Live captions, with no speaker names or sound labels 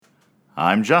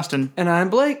I'm Justin. And I'm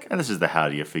Blake. And this is the How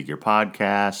Do You Figure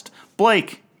podcast.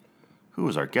 Blake, who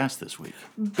is our guest this week?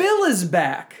 Bill is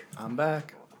back. I'm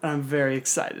back. I'm very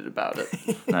excited about it.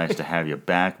 Nice to have you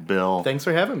back, Bill. Thanks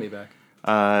for having me back.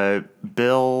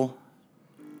 Bill,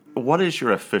 what is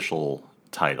your official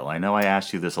title? I know I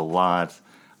asked you this a lot.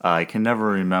 I can never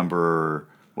remember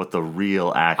what the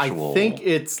real actual... I think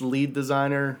it's lead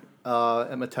designer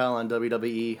at Mattel on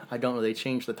WWE. I don't know. They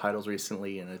changed the titles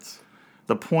recently, and it's...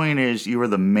 The point is, you are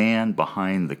the man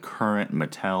behind the current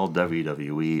Mattel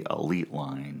WWE Elite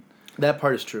line. That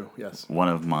part is true, yes. One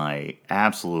of my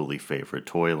absolutely favorite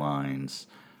toy lines.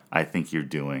 I think you're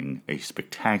doing a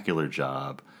spectacular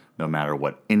job, no matter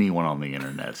what anyone on the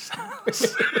internet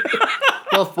says.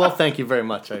 Well, thank you very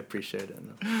much. I appreciate it.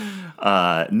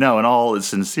 No, in all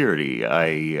sincerity,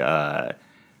 I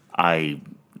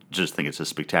just think it's a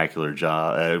spectacular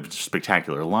job,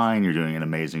 spectacular line. You're doing an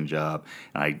amazing job,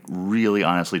 and I really,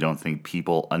 honestly, don't think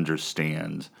people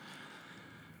understand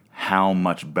how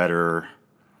much better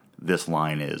this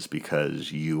line is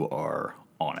because you are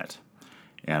on it.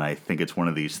 And I think it's one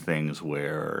of these things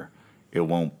where it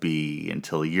won't be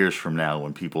until years from now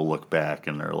when people look back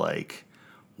and they're like,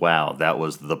 wow, that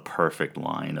was the perfect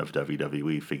line of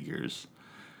WWE figures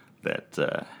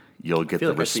that you'll get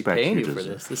the respect I feel like I should be paying you you for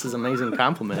deserve. this. This is an amazing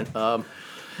compliment.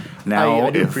 Now, I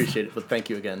do appreciate it, but thank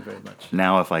you again very much.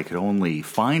 Now, if I could only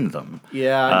find them.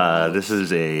 Yeah. This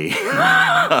is a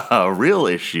real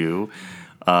issue.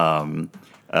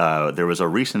 There was a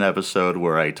recent episode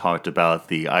where I talked about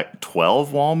the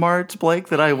 12 Walmarts, Blake,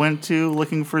 that I went to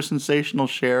looking for sensational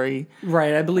Sherry.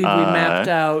 Right, I believe we mapped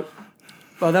out...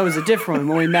 Well, that was a different one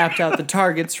when we mapped out the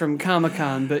targets from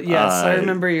Comic-Con. But yes, I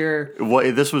remember your...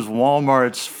 This was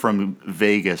Walmart's from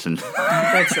Vegas, and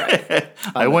That's right.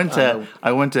 I went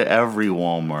to every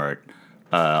Walmart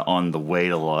on the way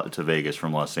to Vegas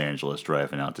from Los Angeles,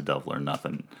 driving out to Double or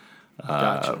Nothing.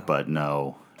 Gotcha. But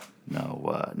no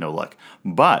luck.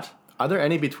 But Are there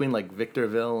any between like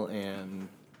Victorville and,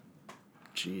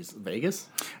 Vegas?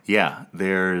 yeah,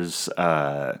 there's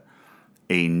a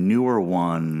newer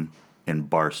one in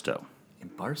Barstow. In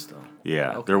Barstow?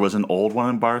 Yeah, Okay. there was an old one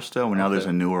in Barstow, and now there's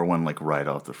Okay. a newer one like right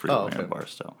off the freeway okay. in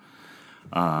Barstow.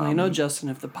 Well, you know, Justin,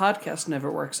 if the podcast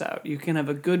never works out, you can have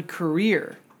a good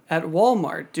career at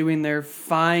Walmart doing their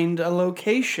find a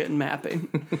location mapping.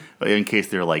 In case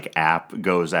their like app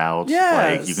goes out,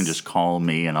 Yes. like you can just call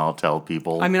me and I'll tell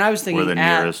people. I mean, I was thinking where the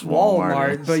at nearest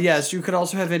Walmart, is. but yes, you could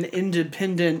also have an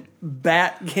independent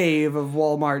bat cave of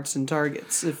Walmarts and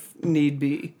Targets if need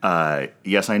be.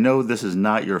 Yes, I know this is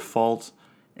not your fault,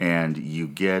 and you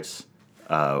get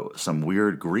some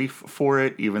weird grief for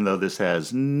it, even though this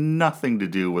has nothing to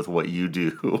do with what you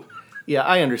do. Yeah,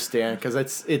 I understand because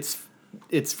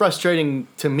it's frustrating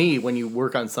to me when you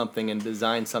work on something and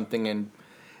design something and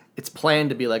it's planned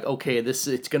to be like, okay,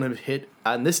 it's gonna hit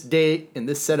on this date in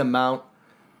this set amount,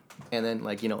 and then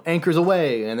anchors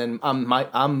away, and then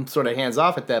I'm sort of hands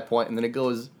off at that point, and then it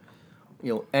goes,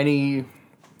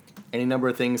 any number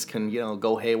of things can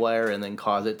go haywire and then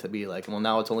cause it to be like, well,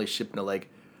 now it's only shipping to like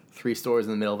 3 stores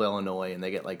in the middle of Illinois and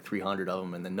they get like 300 of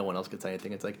them and then no one else gets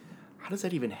anything. It's like, how does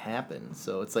that even happen?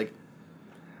 So it's like,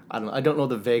 I don't know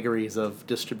the vagaries of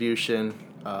distribution.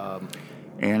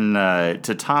 And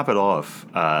to top it off,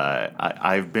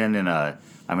 I'm in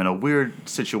a weird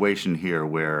situation here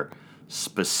where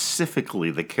specifically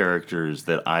the characters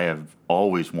that I have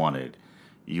always wanted,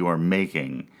 you are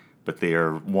making, but they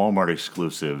are Walmart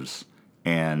exclusives.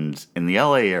 And in the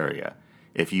LA area,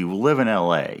 if you live in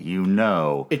LA,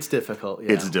 It's difficult.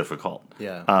 Yeah. it's difficult.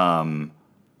 Yeah.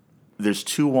 There's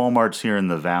 2 Walmarts here in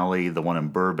the Valley, the one in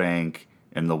Burbank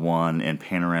and the one in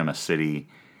Panorama City.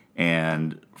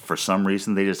 And for some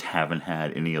reason, they just haven't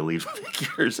had any Elite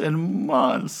figures in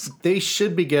months. They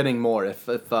should be getting more. If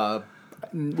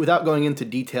without going into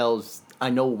details, I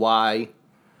know why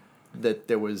that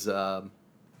there was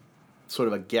sort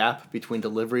of a gap between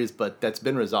deliveries, but that's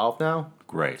been resolved now.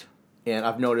 Great. And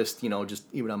I've noticed, just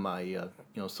even on my,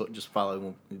 just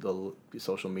following the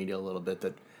social media a little bit,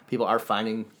 that people are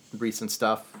finding recent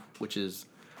stuff, which is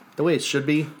the way it should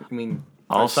be. I mean,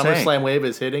 I'll SummerSlam wave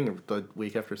is hitting the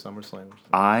week after SummerSlam.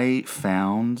 I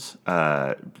found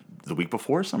the week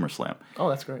before SummerSlam Oh,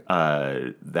 that's great.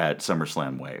 that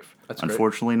SummerSlam wave. That's great.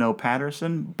 Unfortunately, no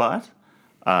Patterson, but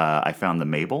I found the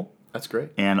Mabel. That's great.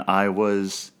 And I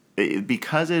was,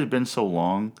 because it had been so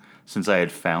long since I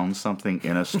had found something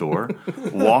in a store,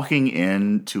 walking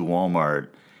into Walmart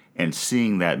and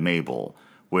seeing that Mabel,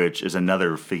 which is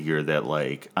another figure that,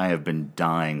 like, I have been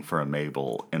dying for a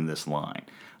Mabel in this line.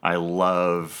 I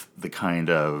love the kind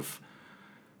of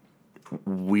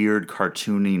weird,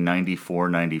 cartoony 94,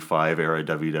 95 era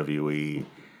WWE.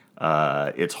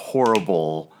 It's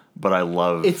horrible, but I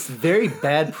love. It's very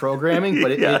bad programming,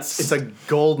 but Yes. it's a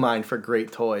gold mine for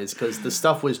great toys because the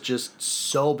stuff was just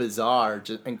so bizarre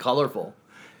and colorful.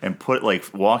 And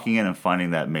walking in and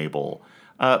finding that Mabel.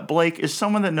 Blake is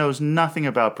someone that knows nothing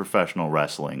about professional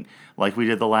wrestling, like we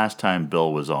did the last time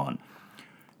Bill was on.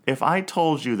 If I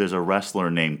told you there's a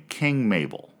wrestler named King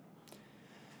Mabel,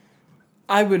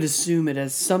 I would assume it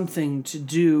has something to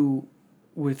do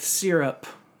with syrup,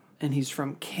 and he's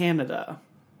from Canada,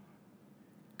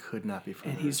 Could not be from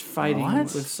and her. he's fighting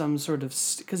What? with some sort of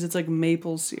because it's like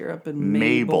maple syrup and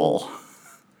Mabel.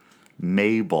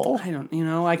 Mabel. I don't,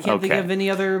 I can't think Okay. of any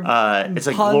other. It's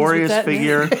a puns with glorious that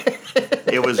figure.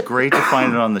 It was great to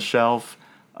find it on the shelf.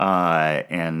 I'm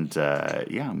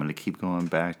going to keep going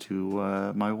back to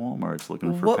my Walmarts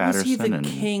looking for What Patterson. was he the and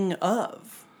king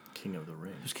of? King of the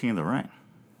Ring. Who's King of the Ring?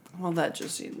 Well, that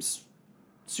just seems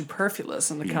superfluous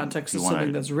in the context Do of you wanna-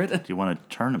 something that's written. Do you want a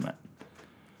tournament?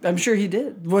 I'm sure he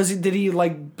did. Did he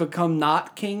become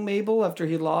not King Mabel after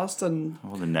he lost? And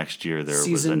Well, the next year there was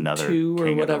Season another 2 or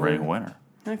King of the whatever. Ring winner.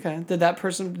 okay,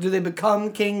 do they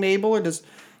become King Mabel, or does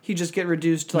he just get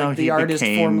reduced to No, the he artist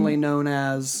became- formerly known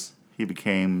as? He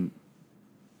became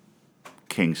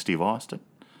King Steve Austin.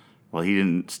 Well,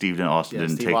 Steve Austin Yeah,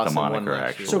 didn't Steve take Austin the won moniker, last year.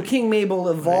 actually. So King Mabel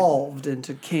evolved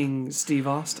into King Steve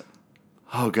Austin.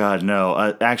 Oh, God,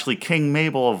 no. Actually, King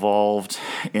Mabel evolved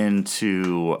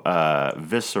into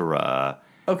Viscera.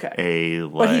 Okay,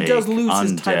 but he does lose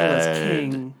his title as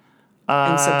king,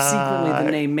 and subsequently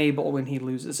the name Mabel when he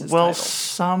loses his Well, title.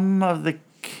 some of the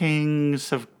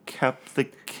kings have kept the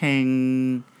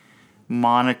king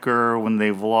moniker when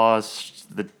they've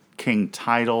lost the king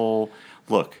title.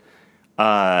 Look,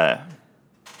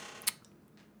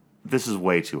 this is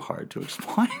way too hard to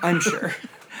explain. I'm sure.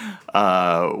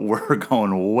 We're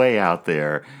going way out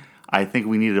there. I think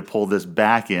we need to pull this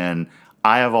back in.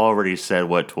 I have already said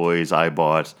what toys I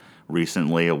bought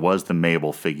recently. It was the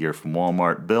Mabel figure from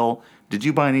Walmart. Bill, did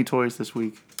you buy any toys this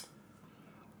week?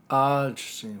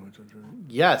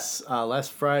 Yes.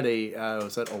 Last Friday, I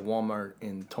was at a Walmart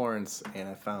in Torrance, and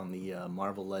I found the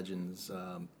Marvel Legends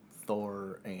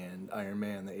Thor and Iron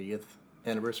Man, the 80th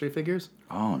anniversary figures,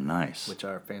 Oh, nice. which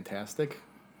are fantastic.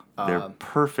 They're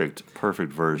perfect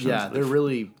versions. Yeah, of they're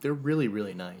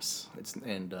really nice.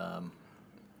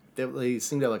 They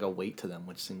seem to have like a weight to them,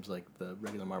 which seems like the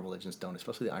regular Marvel Legends don't.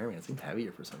 Especially the Iron Man, it seems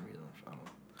heavier for some reason. I don't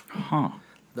know. Huh.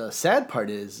 The sad part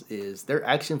is their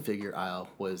action figure aisle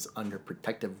was under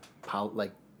protective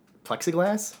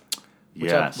plexiglass,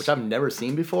 Yes. which I've never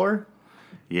seen before.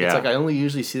 yeah. It's like I only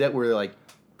usually see that where like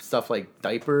stuff like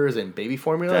diapers and baby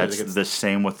formula. That's Like, the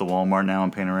same with the Walmart now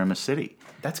in Panorama City.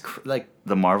 that's like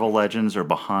The Marvel Legends are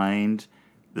behind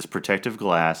this protective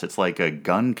glass. It's like a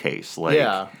gun case, like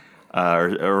Yeah.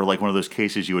 or like one of those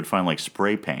cases you would find like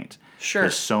spray paint. Sure.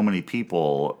 Because so many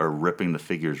people are ripping the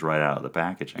figures right out of the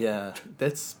packaging. yeah,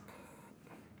 that's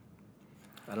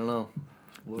I don't know.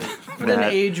 What an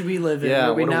age we live in, Yeah,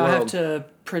 where we what a now have world. to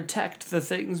protect the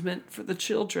things meant for the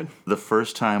children. The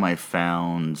first time I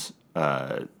found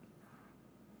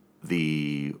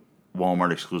the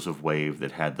Walmart exclusive wave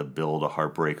that had the Build a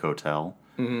Heartbreak Hotel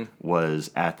was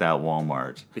at that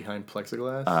Walmart. Behind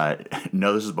plexiglass.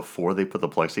 No, this is before they put the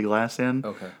plexiglass in.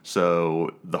 Okay.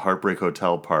 So the Heartbreak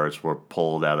Hotel parts were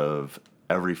pulled out of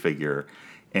every figure,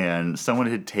 and someone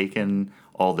had taken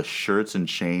all the shirts and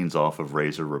chains off of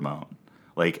Razor Ramon,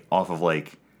 like off of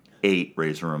like 8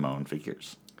 Razor Ramon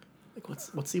figures. Like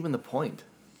what's even the point?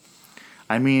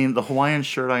 I mean, the Hawaiian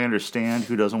shirt, I understand.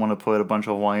 Who doesn't want to put a bunch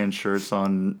of Hawaiian shirts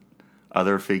on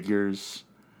other figures?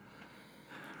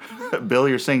 Bill,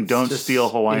 you're saying don't Just- steal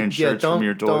Hawaiian shirts from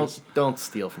your toys. Don't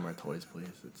steal from our toys, please.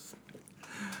 It's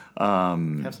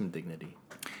have some dignity.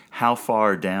 How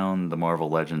far down the Marvel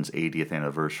Legends 80th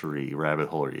anniversary rabbit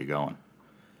hole are you going?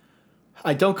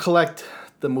 I don't collect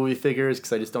the movie figures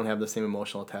because I just don't have the same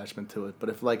emotional attachment to it. But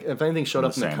if anything showed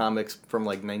up in the Same. comics from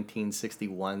like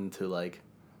 1961 to like,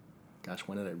 gosh,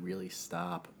 when did I really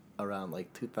stop? Around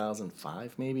like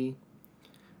 2005 maybe.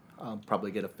 I'll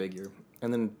probably get a figure.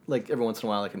 And then like every once in a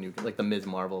while like a new like the Ms.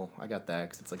 Marvel. I got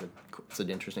that because it's an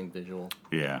interesting visual.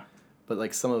 Yeah. But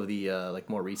like some of the like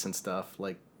more recent stuff,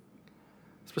 like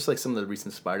especially like some of the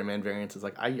recent Spider-Man variants, is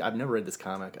like I've never read this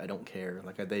comic. I don't care.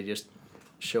 Like they just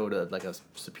showed a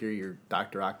superior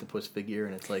Dr. Octopus figure,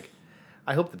 and it's like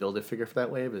I hope the Build-A figure for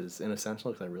that wave is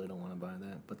inessential because I really don't want to buy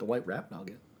that. But the White Rabbit I'll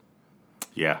get.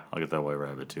 Yeah, I'll get that White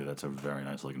Rabbit too. That's a very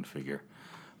nice looking figure.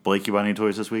 Blake, you buy any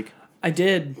toys this week? I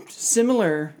did.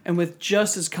 Similar and with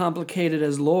just as complicated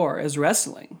as lore as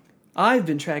wrestling. I've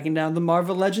been tracking down the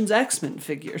Marvel Legends X-Men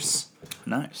figures.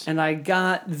 Nice. And I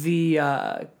got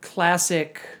the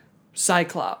classic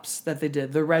Cyclops that they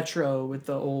did, the retro with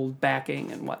the old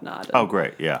backing and whatnot. And Oh,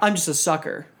 great. Yeah. I'm just a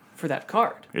sucker for that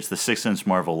card. It's the 6-inch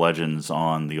Marvel Legends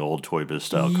on the old Toy Biz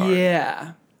style card.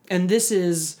 Yeah. And this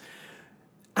is...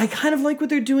 I kind of like what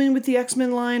they're doing with the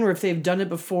X-Men line, or if they've done it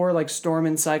before, like Storm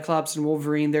and Cyclops and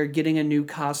Wolverine, they're getting a new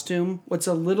costume. What's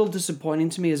a little disappointing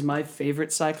to me is my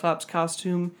favorite Cyclops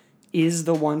costume is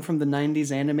the one from the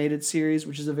 90s animated series,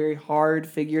 which is a very hard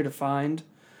figure to find.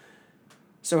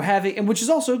 So and which is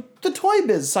also the Toy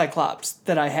Biz Cyclops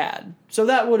that I had. So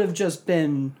that would have just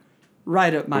been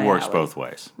right up my alley. It works both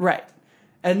ways. Right.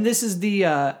 And this is the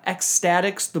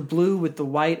X-Statix, the blue with the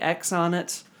white X on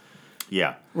it.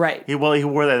 Yeah. Right. He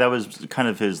wore that. That was kind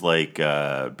of his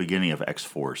beginning of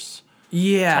X-Force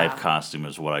type costume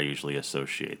is what I usually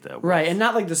associate that with. Right, and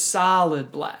not like the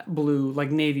solid black blue, like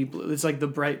navy blue. It's like the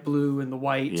bright blue and the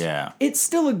white. Yeah. It's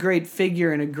still a great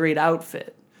figure and a great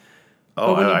outfit.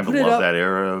 Oh, I love that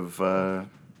era of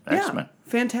X-Men. Yeah,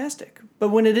 fantastic. But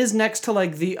when it is next to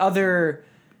like the other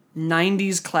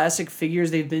 90s classic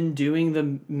figures they've been doing,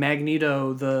 the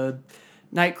Magneto, the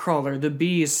Nightcrawler, the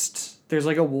Beast, there's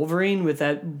like a Wolverine with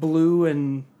that blue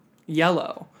and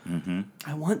yellow. Mm-hmm.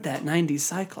 I want that 90s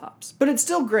Cyclops. But it's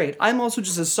still great. I'm also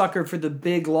just a sucker for the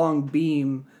big, long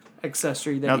beam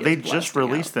accessory that Now, they just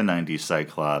released the 90s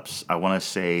Cyclops, I want to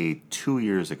say 2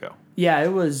 years ago. Yeah,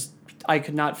 it was... I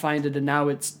could not find it, and now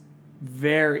it's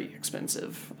very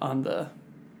expensive on the...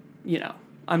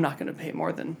 I'm not going to pay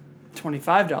more than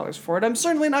 $25 for it. I'm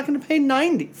certainly not going to pay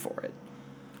 $90 for it.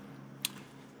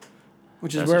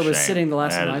 Which is where it was sitting the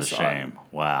last time I saw it. That is a shame.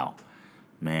 Wow.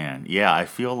 Man. Yeah, I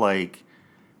feel like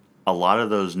a lot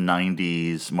of those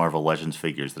 90s Marvel Legends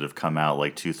figures that have come out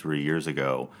like 2-3 years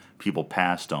ago, people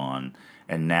passed on,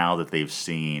 and now that they've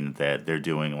seen that they're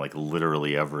doing like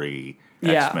literally every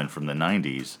X-Men from the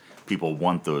 90s, people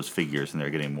want those figures and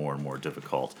they're getting more and more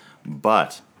difficult.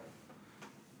 But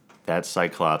that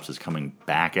Cyclops is coming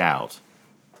back out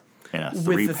in a 3-pack.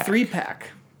 With the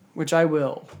 3-pack, which I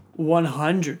will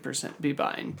 100% be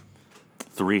buying.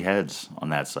 3 heads on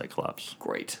that Cyclops.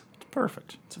 Great.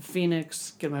 Perfect. It's a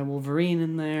Phoenix. Get my Wolverine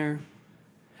in there.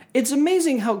 It's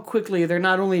amazing how quickly they're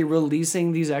not only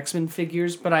releasing these X-Men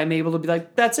figures, but I'm able to be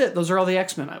like, that's it. Those are all the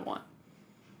X-Men I want.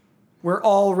 We're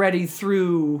already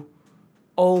through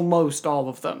almost all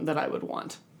of them that I would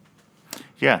want.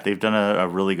 Yeah, they've done a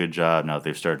really good job now that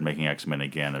they've started making X-Men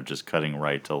again of just cutting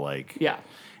right to like... Yeah.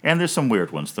 And there's some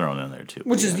weird ones thrown in there too.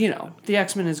 Which is, the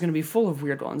X-Men is going to be full of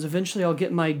weird ones. Eventually I'll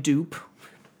get my dupe.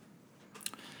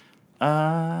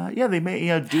 Yeah, they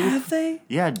made Dupe. Have they?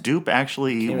 Yeah, Dupe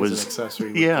actually was an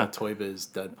accessory with the Toy Biz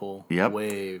Deadpool. Yep.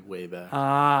 Way back.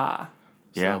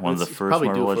 Yeah, one of the first probably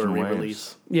Marvel due for a Legend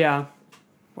re-release. Yeah.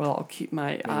 Well, I'll keep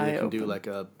my Maybe eye they can open. do like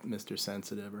a Mr.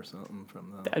 Sensitive or something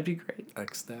from the That'd be great.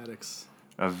 X-Statix.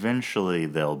 Eventually,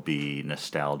 there'll be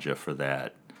nostalgia for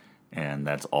that, and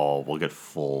that's all. We'll get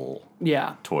full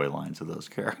toy lines of those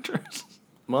characters.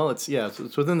 Well, it's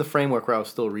within the framework where I was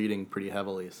still reading pretty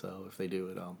heavily, so if they do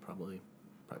it, I'll probably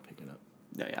pick it up.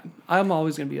 Yeah. I'm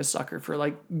always going to be a sucker for,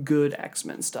 like, good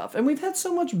X-Men stuff. And we've had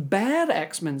so much bad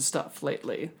X-Men stuff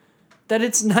lately that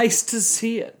it's nice to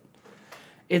see it.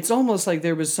 It's almost like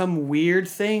there was some weird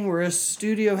thing where a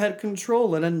studio had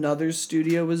control and another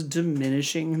studio was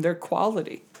diminishing their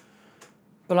quality.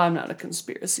 But I'm not a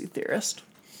conspiracy theorist.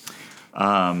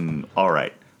 All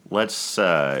right. Let's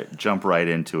jump right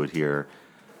into it here.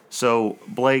 So,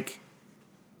 Blake,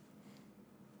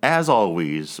 as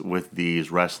always with these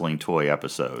wrestling toy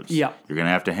episodes, you're going to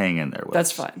have to hang in there with us.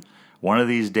 That's fine. One of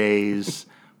these days,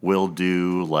 we'll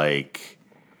do, like,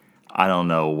 I don't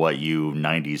know what you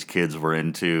 90s kids were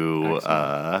into.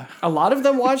 A lot of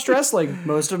them watched wrestling.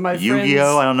 Most of my friends...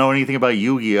 Yu-Gi-Oh! I don't know anything about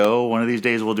Yu-Gi-Oh! One of these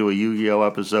days, we'll do a Yu-Gi-Oh!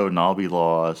 Episode and I'll be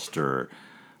lost. Or,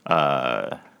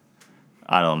 I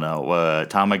don't know,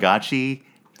 Tamagotchi?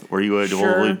 Were you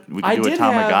Sure. we could do a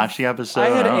Tamagotchi episode? I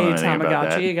had don't know a anything about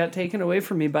that. Tamagotchi. It got taken away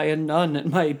from me by a nun at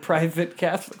my private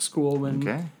Catholic school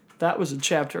when that was a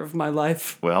chapter of my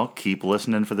life. Well, keep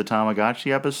listening for the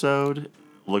Tamagotchi episode.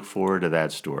 Look forward to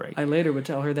that story. I later would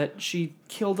tell her that she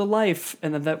killed a life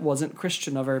and that wasn't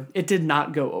Christian of her. It did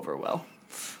not go over well.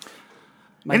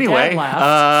 My dad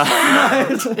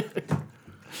laughed.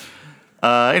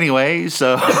 Anyway,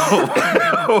 so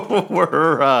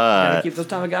we're gotta keep those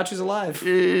Tamagotchis alive.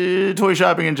 Toy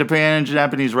shopping in Japan,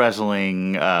 Japanese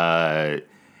wrestling. As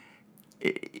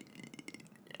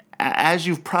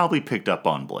you've probably picked up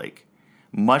on, Blake,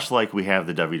 much like we have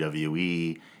the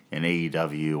WWE and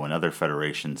AEW and other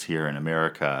federations here in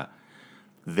America,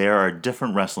 there are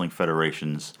different wrestling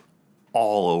federations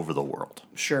all over the world.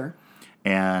 Sure.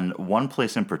 And one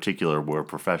place in particular where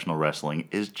professional wrestling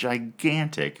is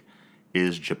gigantic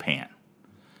is Japan.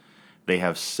 They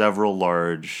have several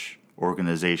large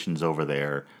organizations over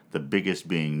there, the biggest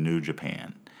being New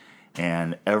Japan.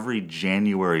 And every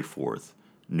January 4th,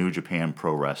 New Japan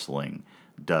Pro Wrestling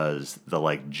does the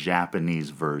like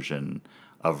Japanese version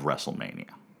of WrestleMania.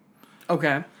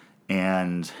 Okay.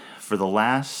 And for the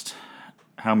last,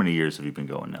 how many years have you been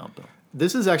going now, Bill?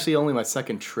 This is actually only my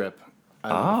second trip.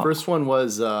 The first one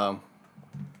was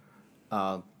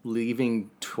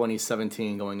leaving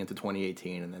 2017, going into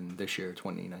 2018, and then this year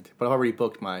 2019. But I've already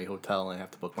booked my hotel and I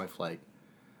have to book my flight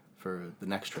for the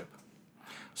next trip.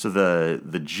 So the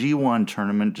G1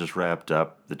 tournament just wrapped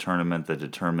up, the tournament that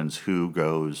determines who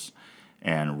goes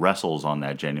and wrestles on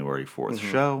that January 4th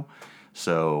show.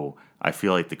 So I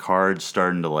feel like the card's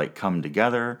starting to like come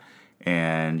together,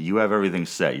 and you have everything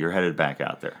set. You're headed back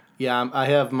out there. Yeah, I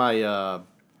have my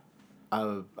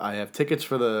I have tickets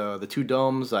for the two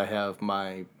domes. I have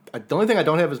my the only thing I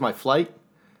don't have is my flight.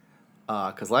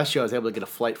 Because last year I was able to get a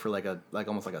flight for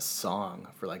almost like a song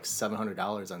for like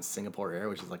 $700 on Singapore Air,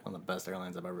 which is like one of the best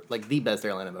airlines the best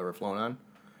airline I've ever flown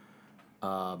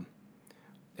on.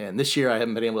 And this year I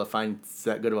haven't been able to find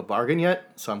that good of a bargain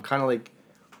yet, so I'm kind of like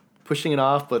pushing it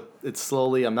off, but it's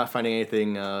slowly. I'm not finding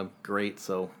anything great,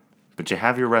 so. But you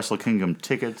have your Wrestle Kingdom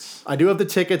tickets. I do have the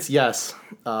tickets, yes,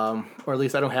 or at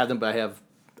least I don't have them, but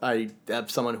I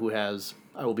have someone who has.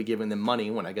 I will be giving them money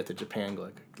when I get to Japan. Go,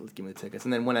 like, give me the tickets,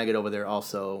 and then when I get over there,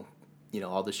 also,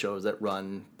 all the shows that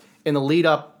run in the lead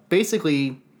up.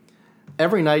 Basically,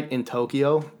 every night in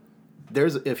Tokyo,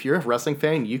 if you're a wrestling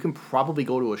fan, you can probably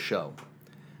go to a show,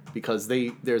 because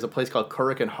there's a place called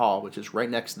Kurikan Hall, which is right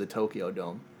next to the Tokyo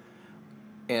Dome,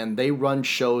 and they run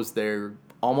shows there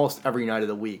almost every night of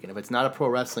the week. And if it's not a pro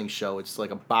wrestling show, it's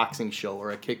like a boxing show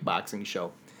or a kickboxing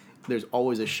show. There's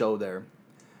always a show there.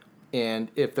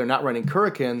 And if they're not running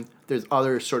Kurikan, there's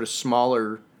other sort of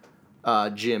smaller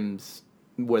gyms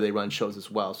where they run shows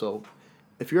as well. So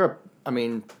if you're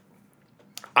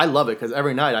I love it because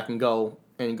every night I can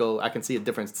I can see a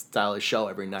different style of show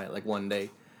every night. Like one day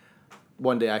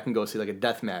I can go see like a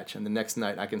death match, and the next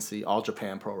night I can see All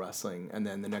Japan Pro Wrestling, and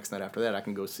then the next night after that I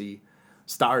can go see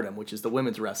Stardom, which is the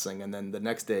women's wrestling, and then the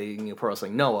next day Pro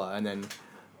Wrestling Noah, and then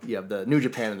you have the New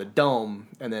Japan and the Dome,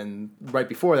 and then right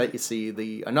before that you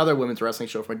see another women's wrestling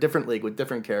show from a different league with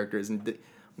different characters, and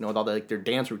with all their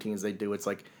dance routines they do. It's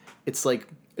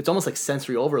almost like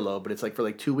sensory overload, but it's like for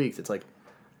like 2 weeks. It's like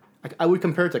I would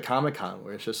compare it to Comic-Con,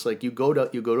 where it's just like you go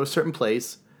to a certain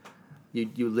place,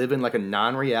 you live in like a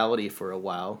non-reality for a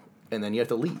while, and then you have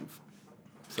to leave.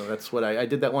 So that's what I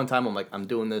did that one time. I'm like, I'm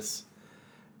doing this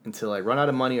until I run out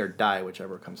of money or die,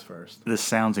 whichever comes first. This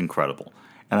sounds incredible.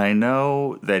 And I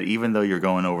know that even though you're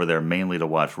going over there mainly to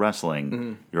watch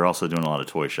wrestling, you're also doing a lot of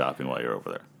toy shopping while you're over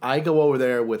there. I go over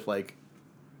there with like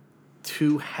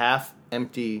 2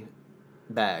 half-empty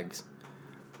bags,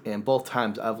 and both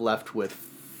times I've left with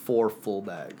 4 full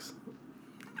bags.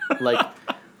 Like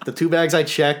the 2 bags I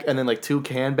check, and then like 2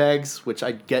 can bags, which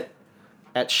I get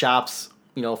at shops,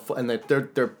 and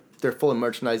they're full of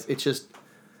merchandise. It's just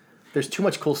there's too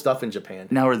much cool stuff in Japan.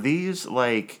 Now, are these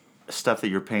like stuff that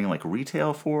you're paying like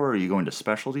retail for, or are you going to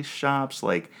specialty shops?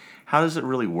 Like, how does it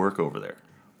really work over there?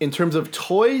 In terms of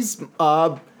toys,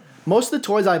 most of the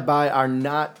toys I buy are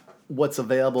not what's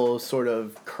available sort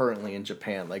of currently in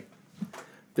Japan. Like,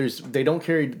 there's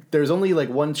only like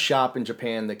one shop in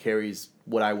Japan that carries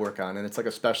what I work on, and it's like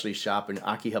a specialty shop in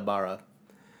Akihabara.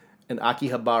 And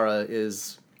Akihabara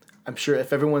is, I'm sure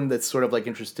if everyone that's sort of like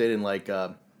interested in like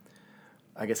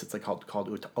I guess it's like called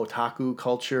otaku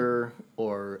culture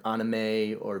or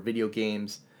anime or video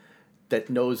games that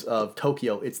knows of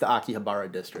Tokyo, it's the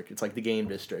Akihabara district. It's like the game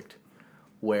district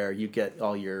where you get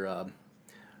all your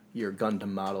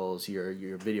Gundam models,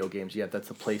 your video games. Yeah, that's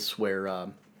the place where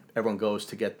everyone goes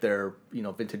to get their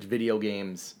vintage video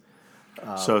games.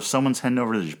 So if someone's heading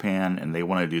over to Japan and they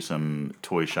want to do some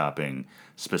toy shopping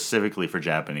specifically for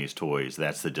Japanese toys,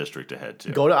 that's the district to head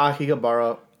to. Go to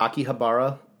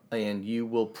Akihabara. And you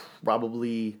will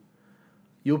probably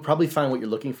find what you're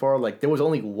looking for. Like there was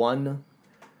only one,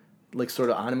 like sort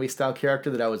of anime style character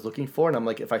that I was looking for, and I'm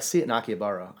like, if I see it in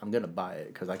Akihabara, I'm gonna buy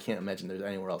it because I can't imagine there's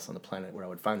anywhere else on the planet where I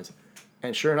would find this.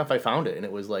 And sure enough, I found it, and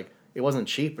it was like it wasn't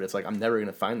cheap, but it's like I'm never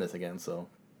gonna find this again. So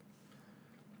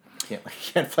I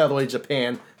can't fly all the way to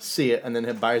Japan, see it, and then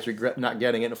have buyer's regret not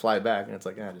getting it and fly back, and it's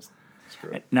like just.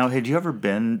 Now, had you ever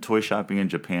been toy shopping in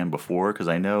Japan before? Because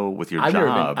I know with your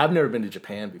job... I've never been to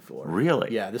Japan before.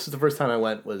 Really? Yeah, this is the first time I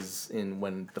went was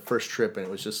when the first trip, and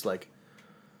it was just like...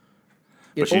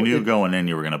 But you knew going in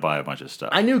you were going to buy a bunch of stuff.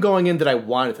 I knew going in that I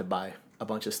wanted to buy a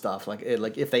bunch of stuff. Like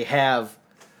if they have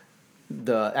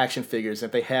the action figures,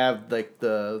 if they have like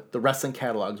the wrestling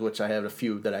catalogs, which I have a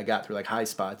few that I got through like High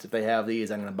Spots, if they have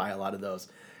these, I'm gonna buy a lot of those.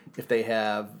 If they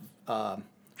have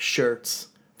shirts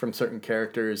from certain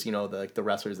characters, you know, the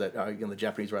wrestlers that are, you know, the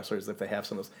Japanese wrestlers, if they have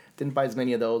some of those, didn't buy as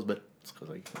many of those, but it's 'cause,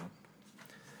 like, you know.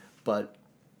 But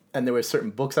and there were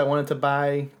certain books I wanted to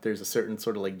buy. There's a certain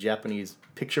sort of like Japanese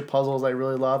picture puzzles I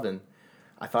really love, and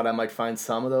I thought I might find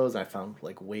some of those. And I found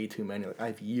like way too many. Like I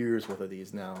have years worth of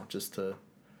these now just to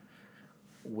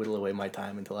whittle away my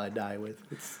time until I die with.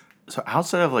 So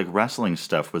outside of like wrestling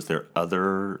stuff, was there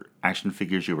other action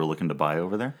figures you were looking to buy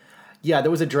over there? Yeah,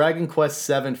 there was a Dragon Quest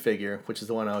VII figure, which is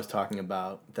the one I was talking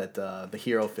about. That the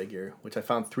hero figure, which I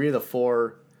found 3 of the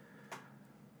 4.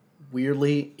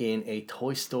 Weirdly, in a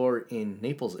toy store in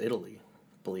Naples, Italy,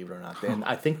 believe it or not. And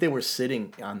I think they were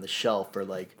sitting on the shelf for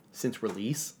like since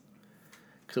release,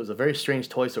 because it was a very strange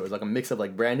toy store. It was like a mix of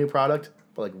like brand new product,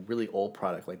 but like really old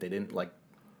product. Like they didn't like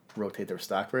rotate their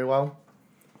stock very well,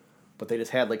 but they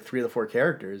just had like 3 of the 4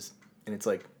 characters, and it's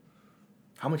like,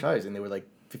 how much are these? And they were like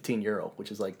 €15,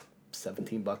 which is like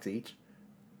 $17 each.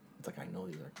 It's like, I know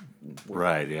these are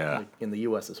right. Yeah. Like, in the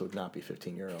U.S., this would not be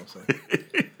 €15. So.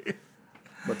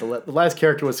 But the last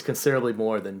character was considerably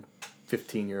more than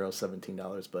 €15,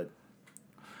 $17. But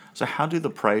so how do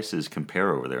the prices compare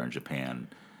over there in Japan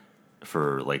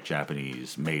for like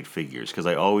Japanese made figures? Because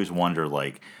I always wonder,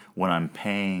 like when I'm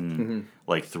paying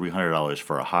like $300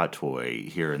 for a hot toy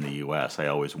here in the U.S., I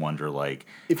always wonder like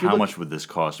how much would this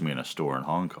cost me in a store in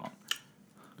Hong Kong?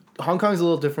 Hong Kong is a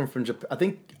little different from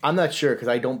Japan. I'm not sure because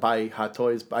I don't buy hot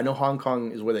toys, but I know Hong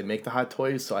Kong is where they make the hot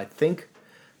toys. So I think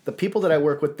the people that I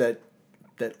work with that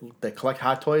collect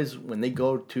hot toys, when they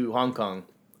go to Hong Kong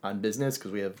on business,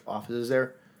 because we have offices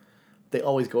there, they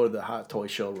always go to the hot toy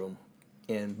showroom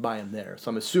and buy them there. So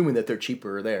I'm assuming that they're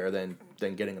cheaper there than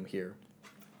getting them here.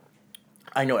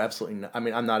 I know absolutely not. I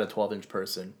mean, I'm not a 12-inch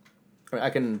person. I mean,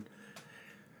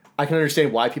 I can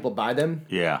understand why people buy them.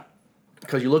 Yeah.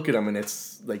 Because you look at them and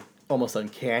it's like almost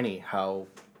uncanny how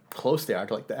close they are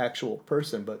to like the actual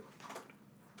person. But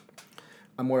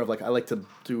I'm more of like, I like to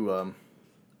do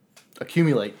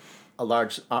accumulate a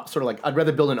large sort of like, I'd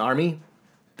rather build an army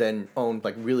than own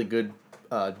like really good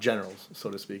generals,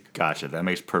 so to speak. Gotcha. That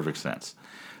makes perfect sense.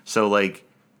 So like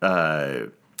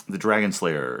the Dragon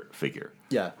Slayer figure.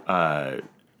 Yeah.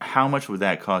 How much would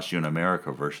that cost you in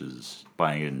America versus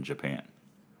buying it in Japan?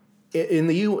 In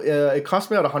the it cost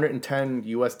me about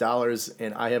 $110,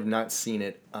 and I have not seen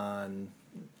it on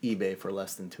eBay for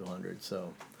less than $200.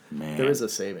 So Man, there is a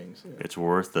savings. Yeah. It's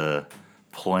worth the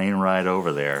plane ride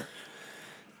over there.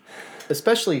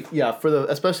 Especially for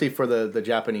the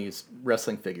Japanese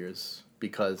wrestling figures,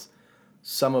 because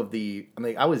some of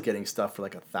I was getting stuff for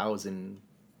like 1,000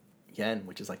 yen,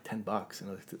 which is like $10.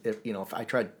 And if I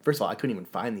tried, first of all, I couldn't even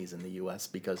find these in the U.S.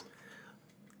 because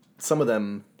some of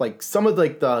them, like some of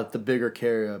like the bigger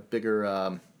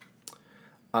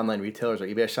online retailers or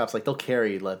eBay shops, like they'll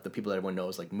carry like the people that everyone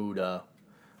knows, like Muda,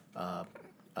 Masahiro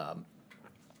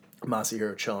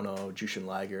Chono, Jushin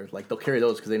Liger. Like they'll carry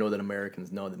those because they know that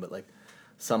Americans know them. But like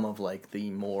some of like the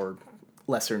more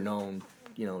lesser known,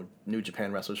 New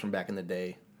Japan wrestlers from back in the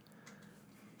day.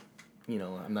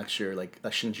 I'm not sure, like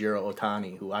Shinjiro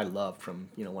Otani, who I loved from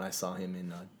when I saw him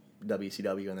in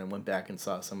WCW, and then went back and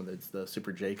saw some of the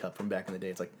Super J Cup from back in the day.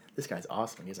 It's like, this guy's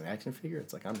awesome. He has an action figure.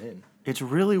 It's like, I'm in. It's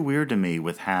really weird to me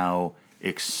with how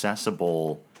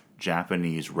accessible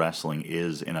Japanese wrestling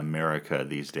is in America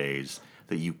these days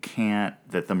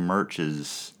that the merch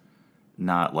is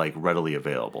not like readily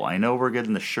available. I know we're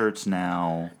getting the shirts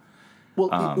now.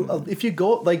 Well, if you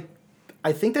go, like,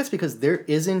 I think that's because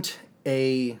there's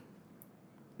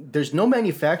no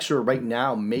manufacturer right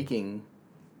now making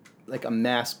like a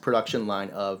mass production line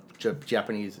of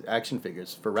Japanese action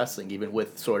figures for wrestling, even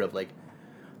with sort of like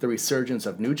the resurgence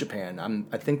of New Japan.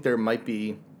 I think there might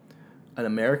be an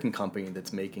American company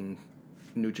that's making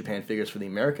New Japan figures for the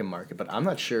American market, but I'm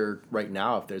not sure right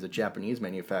now if there's a Japanese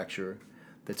manufacturer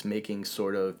that's making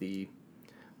sort of the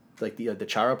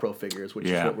Chara Pro figures, which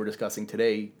is what we're discussing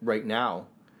today right now.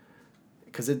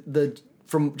 Because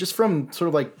from sort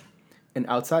of like an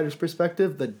outsider's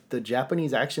perspective, the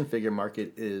Japanese action figure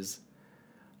market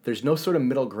there's no sort of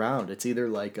middle ground. It's either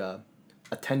like a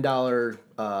 $10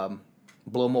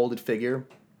 blow molded figure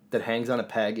that hangs on a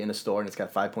peg in a store and it's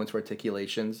got 5 points for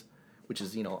articulations, which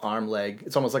is arm, leg.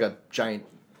 It's almost like a giant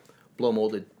blow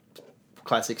molded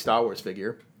classic Star Wars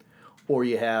figure, or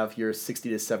you have your $60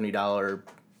 to $70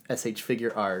 SH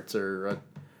Figure Arts or a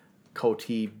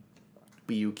Koti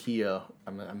Biyukiya.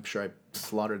 I'm sure I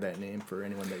slaughtered that name for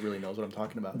anyone that really knows what I'm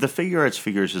talking about. The Figure Arts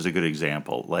figures is a good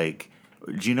example. Like,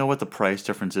 do you know what the price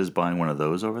difference is buying one of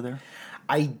those over there?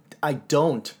 I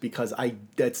don't because I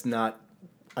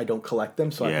don't collect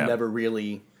them, so Yeah. I've never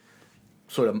really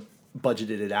sort of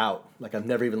budgeted it out. Like I've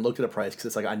never even looked at a price because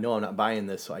it's like I know I'm not buying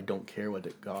this, so I don't care what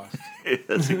it costs.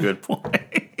 That's a good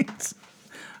point.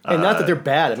 And not that they're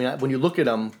bad. I mean, when you look at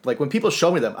them, like when people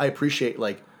show me them, I appreciate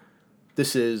like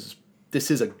this is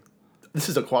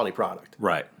a quality product.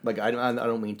 Right. Like I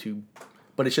don't mean to,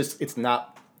 but it's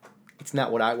not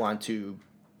what I want to.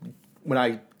 When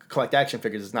I collect action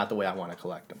figures, it's not the way I want to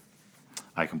collect them.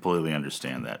 I completely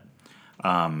understand that.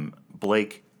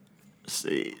 Blake,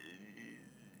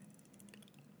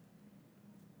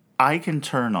 I can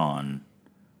turn on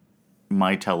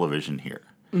my television here,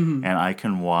 and I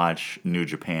can watch New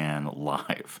Japan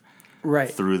live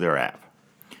Right. through their app.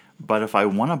 But if I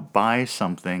want to buy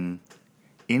something,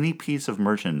 any piece of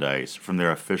merchandise from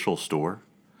their official store,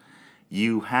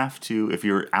 you have to, if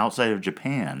you're outside of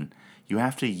Japan, you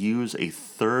have to use a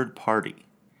third party.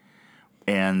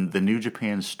 And the New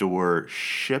Japan store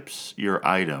ships your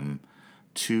item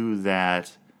to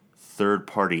that third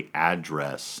party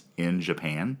address in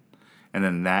Japan, and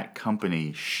then that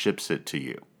company ships it to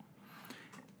you.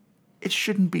 It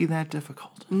shouldn't be that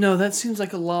difficult. No, that seems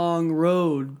like a long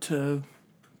road to,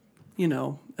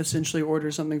 essentially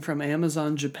order something from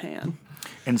Amazon Japan.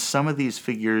 And some of these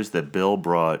figures that Bill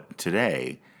brought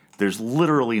today, there's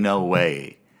literally no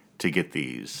way to get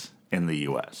these in the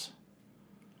US.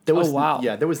 There was, wow.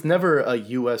 Yeah, there was never a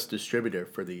U.S. distributor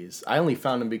for these. I only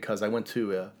found them because I went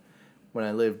to, when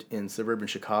I lived in suburban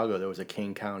Chicago, there was a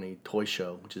Kane County toy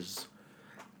show, which is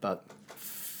about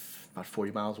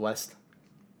 40 miles west.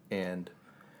 And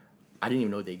I didn't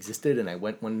even know they existed, and I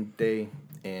went one day,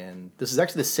 and this is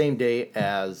actually the same day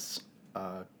as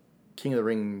King of the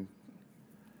Ring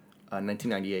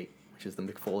 1998, which is the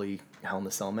Mick Foley Hell in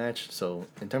the Cell match. So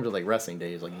in terms of like wrestling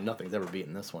days, like nothing's ever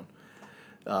beaten this one.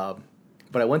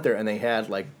 But I went there and they had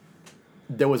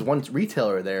there was one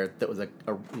retailer there that was had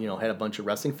a bunch of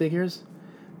wrestling figures,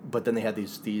 but then they had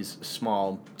these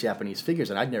small Japanese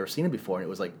figures and I'd never seen them before. And it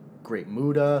was like Great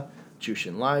Muta,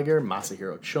 Jushin Liger,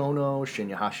 Masahiro Chono,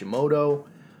 Shinya Hashimoto,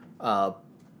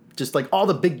 just like all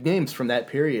the big names from that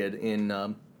period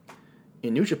in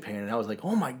New Japan. And I was like,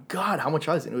 oh my God, how much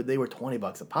was it? They were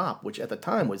 $20 a pop, which at the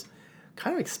time was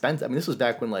kind of expensive. I mean, this was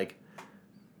back when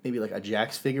maybe like a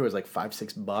Jax figure was like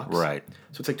 $5-6. Right.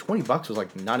 So it's like $20 was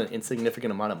like not an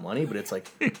insignificant amount of money, but it's like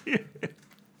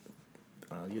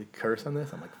you curse on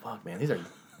this? I'm like, fuck man,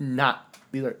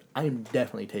 I am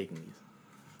definitely taking these.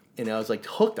 And I was like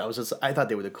hooked. I thought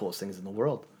they were the coolest things in the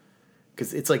world.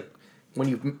 Cause it's like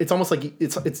it's almost like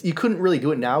it's you couldn't really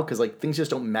do it now because like things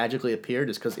just don't magically appear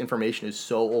just because information is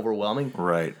so overwhelming.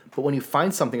 Right. But when you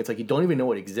find something, it's like you don't even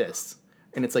know it exists.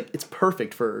 And it's like it's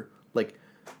perfect for like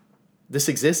this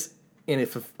exists, and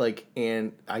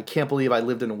and I can't believe I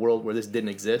lived in a world where this didn't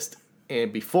exist.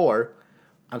 And before,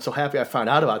 I'm so happy I found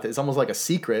out about this. It's almost like a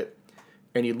secret.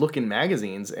 And you look in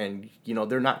magazines, and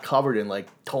they're not covered in like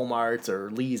Tomarts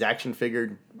or Lee's Action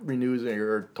Figure Renews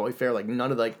or Toy Fair. Like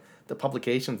none of the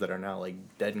publications that are now like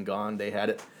dead and gone. They had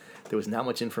it. There was not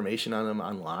much information on them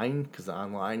online because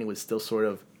online it was still sort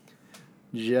of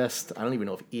just. I don't even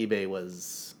know if eBay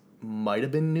might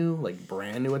have been new, like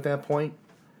brand new at that point.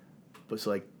 But it's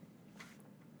like,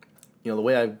 the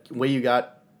way you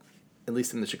got, at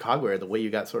least in the Chicago area, the way you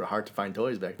got sort of hard to find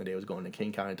toys back in the day was going to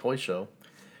King County Toy Show.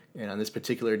 And on this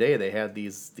particular day, they had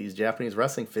these Japanese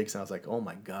wrestling figs, and I was like, oh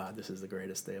my God, this is the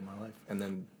greatest day of my life. And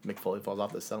then Mick Foley falls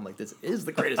off the cell. I'm like, this is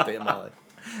the greatest day of my life.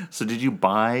 So did you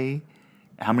buy,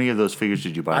 how many of those figures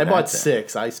did you buy? I bought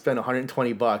 6. I spent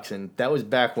 $120, and that was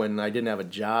back when I didn't have a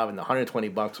job, and the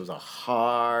 $120 was a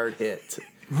hard hit.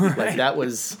 Right. Like that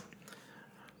was,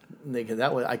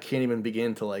 I can't even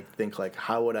begin to think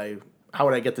how would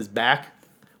I get this back?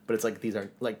 But it's like these are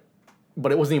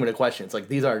but it wasn't even a question. It's like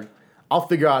these are. I'll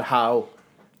figure out how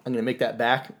I'm going to make that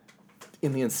back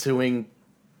in the ensuing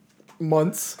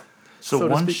months. So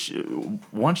once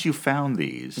you found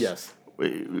these, yes.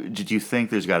 Did you think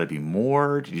there's got to be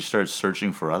more? Did you start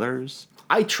searching for others?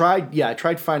 I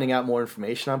tried finding out more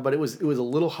information on, but it was a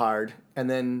little hard. And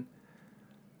then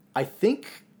I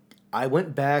think I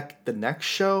went back the next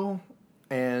show,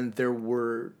 and there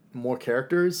were more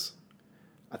characters.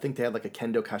 I think they had like a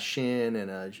Kendo Kashin and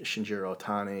a Shinjiro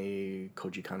Otani,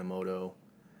 Koji Kanemoto,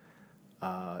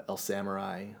 El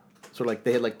Samurai. Sort of like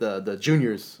they had like the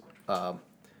juniors,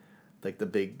 like the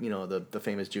big, the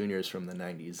famous juniors from the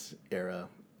 90s era.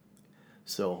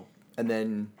 So, and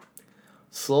then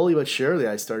slowly but surely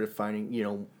I started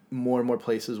finding, more and more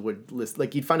places would list,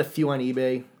 like you'd find a few on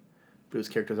eBay, but it was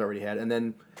characters I already had. And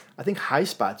then I think High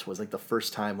Spots was like the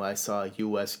first time I saw a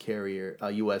U.S.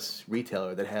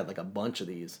 retailer that had like a bunch of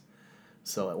these.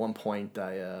 So at one point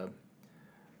I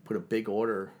put a big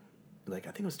order, like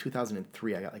I think it was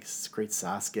 2003. I got like great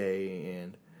Sasuke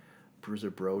and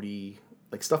Bruiser Brody,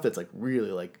 like stuff that's like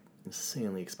really like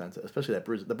insanely expensive. Especially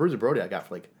the Bruiser Brody I got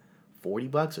for like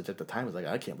 $40, which at the time was like,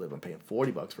 I can't believe I'm paying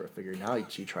 $40 for a figure. Now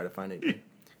you try to find it,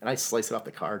 and I slice it off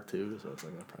the card too, so it's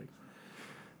like I probably.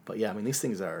 But yeah, I mean these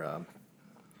things are.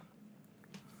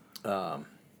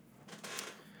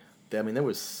 There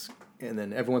was, and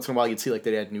then every once in a while you'd see like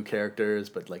they had new characters,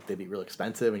 but like they'd be real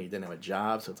expensive, and you didn't have a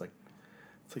job, so it's like,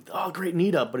 oh great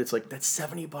Need Up, but it's like that's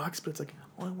 $70, but it's like,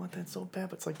 oh I want that so bad,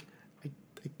 but it's like,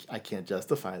 I can't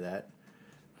justify that,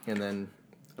 and then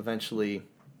eventually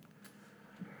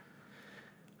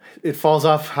it falls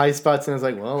off high spots, and it's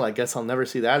like, well, I guess I'll never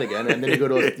see that again. And then you go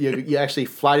to you actually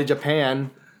fly to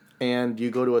Japan, and you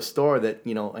go to a store that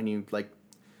and you like.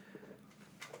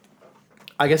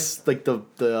 I guess like this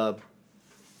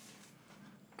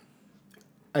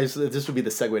would be the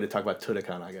segue to talk about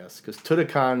Tudokan, I guess, because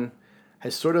Tudokan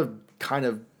has sort of kind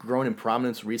of grown in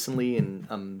prominence recently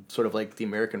in sort of like the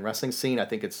American wrestling scene. I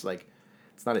think it's like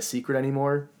it's not a secret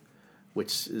anymore,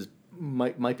 which is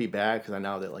might be bad because I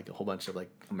know that like a whole bunch of like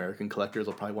American collectors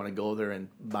will probably want to go there and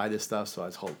buy this stuff. So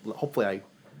hopefully I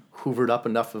hoovered up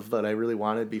enough of that I really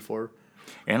wanted before.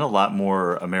 And a lot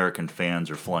more American fans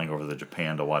are flying over to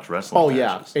Japan to watch wrestling. Oh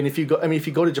matches. Yeah, and if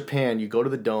you go to Japan, you go to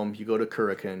the Dome, you go to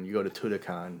Kurikan, you go to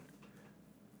Tudokan,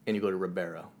 and you go to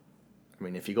Ribera. I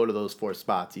mean, if you go to those 4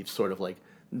 spots, you've sort of like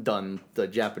done the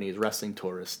Japanese wrestling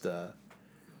tourist deal.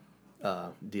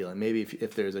 And maybe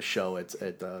if there's a show, it's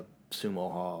at the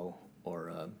Sumo Hall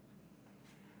or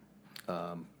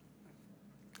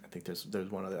I think there's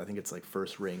one other. I think it's like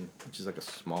First Ring, which is like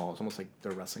it's almost like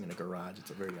they're wrestling in a garage. It's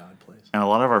a very odd place. And a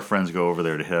lot of our friends go over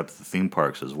there to hit up the theme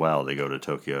parks as well. They go to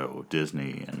Tokyo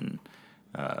Disney and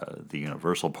the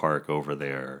Universal Park over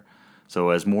there. So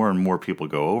as more and more people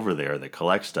go over there that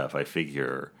collect stuff, I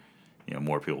figure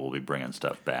more people will be bringing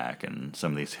stuff back, and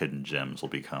some of these hidden gems will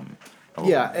become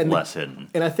less hidden.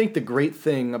 And I think the great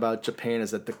thing about Japan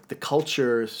is that the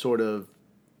culture sort of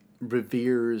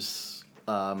reveres.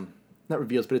 Not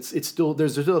reveals, but it's still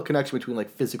there's still a connection between like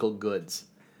physical goods,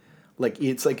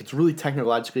 it's really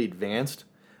technologically advanced,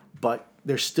 but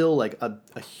there's still like a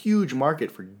huge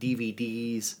market for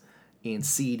DVDs and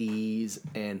CDs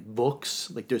and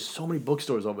books. Like there's so many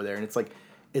bookstores over there, and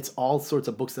it's all sorts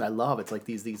of books that I love. It's like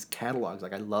these catalogs.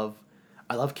 Like I love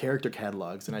character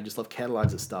catalogs, and I just love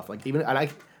catalogs of stuff. Like even and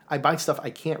I buy stuff I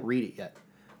can't read it yet,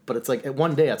 but it's like at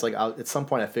one day it's like at some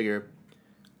point I figure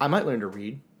I might learn to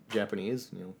read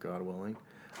Japanese, God willing.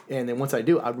 And then once I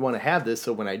do, I'd want to have this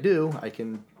so when I do, I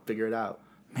can figure it out.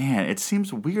 Man, it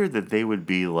seems weird that they would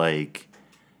be like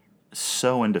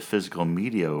so into physical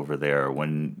media over there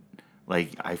when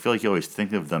like I feel like you always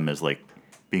think of them as like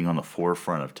being on the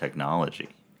forefront of technology.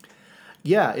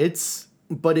 Yeah, there's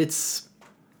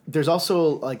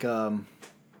also like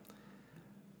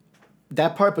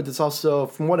that part, but it's also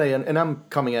from what and I'm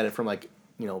coming at it from like,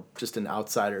 just an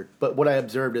outsider, but what I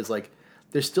observed is like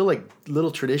there's still like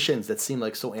little traditions that seem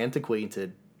like so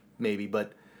antiquated, maybe,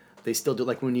 but they still do.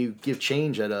 Like when you give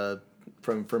change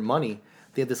for money,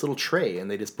 they have this little tray, and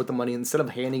they just put the money instead of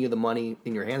handing you the money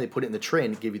in your hand, they put it in the tray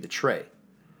and give you the tray.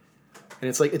 And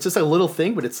it's just a little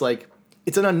thing, but it's like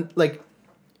it's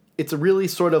it's a really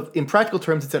sort of in practical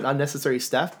terms it's an unnecessary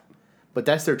step, but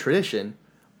that's their tradition,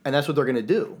 and that's what they're gonna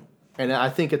do. And I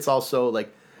think it's also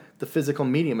like the physical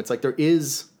medium. It's like there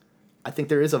is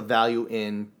a value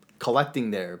in collecting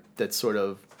there that sort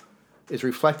of is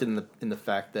reflected in the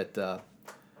fact that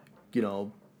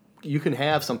you can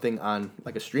have something on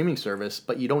like a streaming service,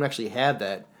 but you don't actually have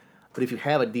that. But if you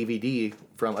have a DVD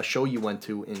from a show you went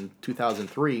to in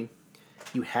 2003,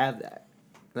 you have that.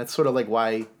 And that's sort of like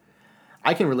why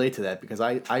I can relate to that, because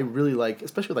I really like,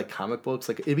 especially with like comic books,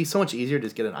 like it'd be so much easier to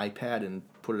just get an iPad and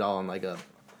put it all on like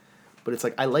but it's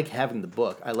like I like having the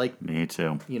book. I like Me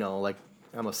too. Like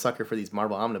I'm a sucker for these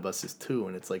Marvel omnibuses too,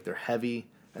 and it's like they're heavy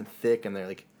and thick, and they're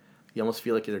like you almost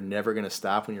feel like they're never gonna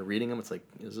stop when you're reading them. It's like,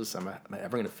 am I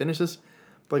ever gonna finish this?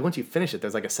 But like once you finish it,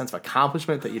 there's like a sense of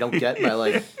accomplishment that you don't get by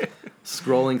like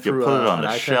scrolling through. You put it on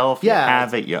the shelf. You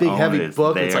have it. You big own heavy it. It's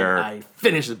book. there. It's like I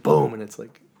finish it, boom, and it's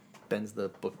like bends the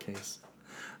bookcase.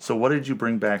 So what did you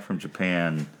bring back from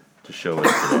Japan to show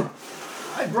us today?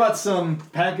 I brought some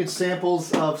package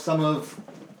samples of some of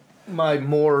my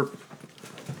more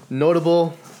notable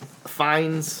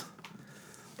finds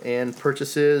and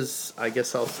purchases. I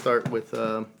guess I'll start with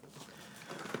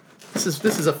this is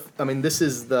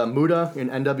the Muda in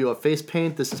NWO face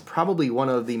paint. This is probably one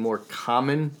of the more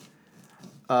common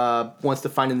ones to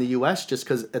find in the U.S. just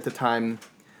because at the time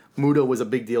Muto was a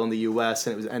big deal in the U.S.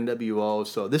 and it was NWO.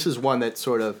 So this is one that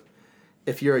sort of,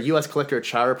 if you're a U.S. collector of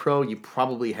Chara Pro, you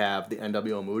probably have the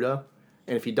NWO Muto.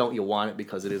 And if you don't, you'll want it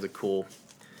because it is a cool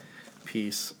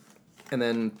piece. And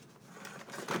then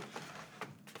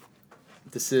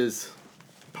this is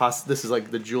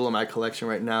like the jewel in my collection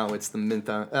right now. It's the mint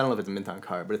on, I don't know if it's a mint on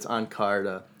card, but it's on card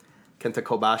Kenta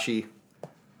Kobashi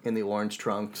in the orange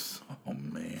trunks. Oh,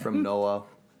 man. From Noah.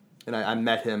 And I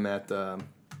met him at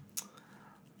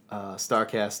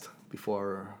StarCast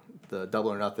before the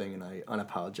Double or Nothing, and I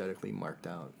unapologetically marked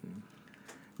out.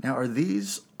 Now, are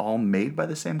these all made by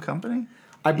the same company?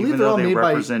 I believe Even they're though all they made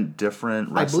by... represent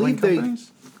different wrestling believe they-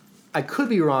 companies? I could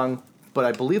be wrong, but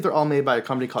I believe they're all made by a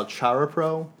company called Chara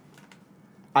Pro.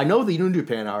 I know the New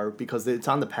Japan are because it's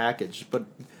on the package, but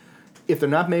if they're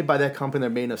not made by that company, they're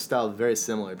made in a style very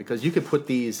similar. Because you could put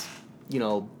these,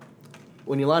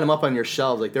 when you line them up on your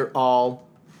shelves, like they're all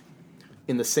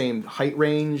in the same height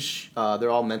range.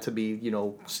 They're all meant to be,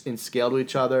 in scale to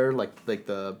each other. Like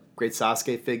the Great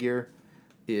Sasuke figure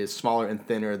is smaller and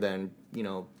thinner than,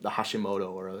 the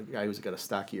Hashimoto or a guy who's got a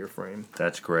stockier frame.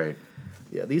 That's great.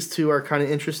 Yeah, these two are kind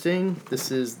of interesting.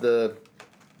 This is the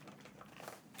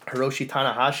Hiroshi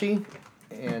Tanahashi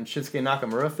and Shinsuke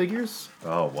Nakamura figures.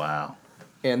 Oh, wow.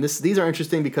 And these are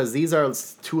interesting because these are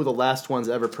two of the last ones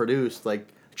ever produced. Like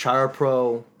Chara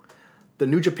Pro, the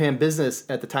New Japan business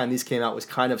at the time these came out was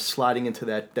kind of sliding into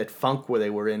that funk where they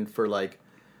were in for like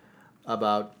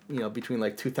about, between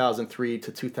like 2003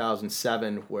 to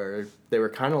 2007, where they were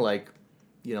kind of like,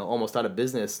 almost out of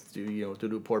business due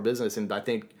to poor business. And I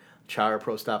think Chara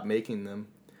Pro stopped making them.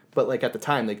 But like at the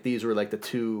time, like these were like the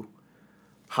two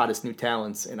hottest new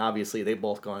talents, and obviously they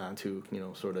both gone on to,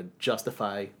 sort of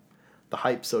justify the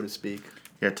hype, so to speak.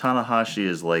 Yeah, Tanahashi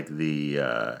is like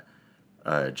the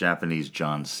Japanese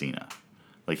John Cena.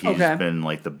 Like he's been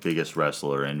like the biggest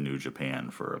wrestler in New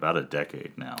Japan for about a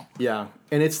decade now. Yeah,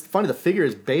 and it's funny, the figure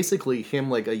is basically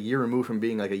him like a year removed from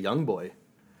being like a young boy.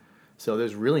 So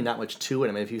there's really not much to it.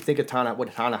 I mean, if you think of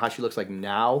what Tanahashi looks like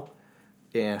now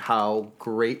and how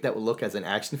great that would look as an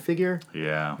action figure.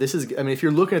 Yeah. If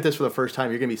you're looking at this for the first time,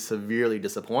 you're going to be severely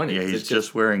disappointed. Yeah, he's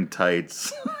just wearing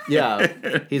tights.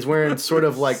 Yeah, he's wearing sort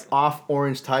of like off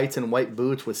orange tights and white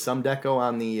boots with some deco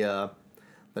on the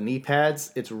knee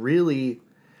pads. It's really,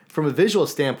 from a visual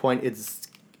standpoint, there's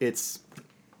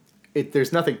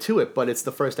nothing to it, but it's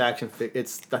the first action figure.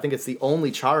 I think it's the only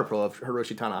Chara Pro of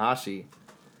Hiroshi Tanahashi.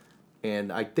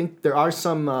 And I think there are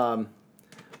some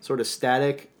sort of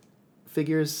static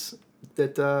figures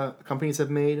that companies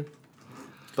have made,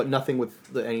 but nothing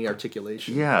with any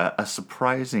articulation. Yeah, a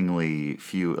surprisingly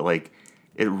few. Like,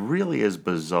 it really is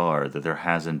bizarre that there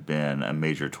hasn't been a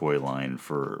major toy line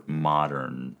for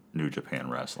modern New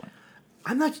Japan wrestling.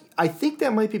 I think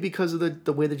that might be because of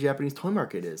the way the Japanese toy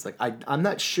market is. Like, I'm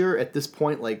not sure at this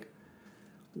point, like,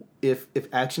 if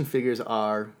action figures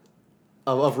are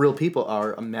of real people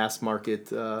are a mass market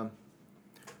thing.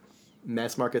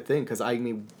 Because I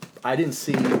didn't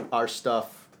see our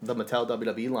stuff, the Mattel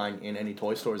WWE line, in any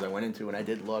toy stores I went into, and I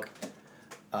did look.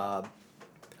 I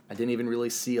didn't even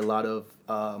really see a lot of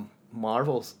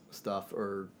Marvel stuff,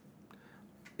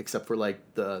 except for like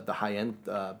the high end,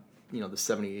 the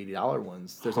 $70, $80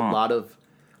 ones. There's a lot of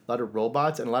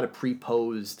robots and a lot of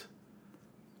pre-posed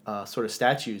sort of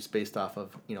statues based off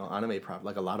of anime prop,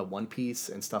 like a lot of One Piece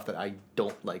and stuff that I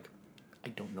don't like. I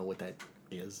don't know what that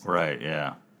is. Right.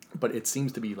 Yeah. But it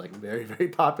seems to be like very, very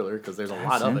popular because there's a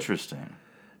lot of it. Interesting.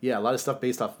 Yeah, a lot of stuff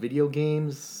based off video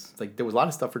games. Like there was a lot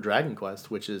of stuff for Dragon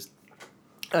Quest, which is,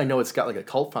 I know it's got like a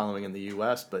cult following in the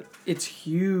U.S., but it's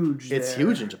huge. It's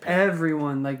huge in Japan.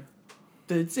 Everyone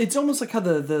it's almost like how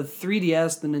the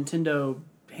 3DS, the Nintendo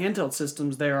handheld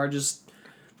systems there are just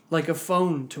like a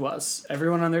phone to us.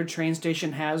 Everyone on their train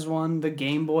station has one. The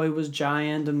Game Boy was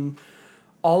giant, and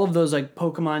all of those like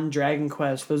Pokemon, Dragon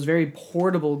Quest, those very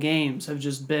portable games have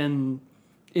just been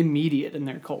immediate in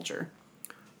their culture.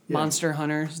 Yeah. Monster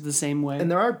Hunter is the same way. And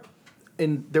there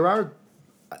are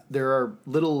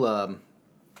little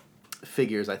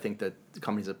figures I think that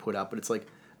companies have put out, but it's like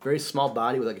very small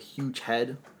body with like a huge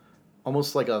head,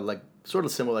 almost like sort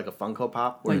of similar like a Funko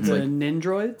Pop. Where like the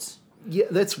Nindroids? Yeah,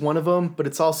 that's one of them, but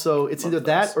it's either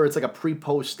that or it's like a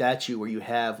pre-posed statue where you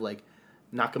have like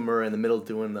Nakamura in the middle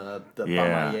doing the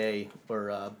Bamaye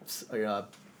or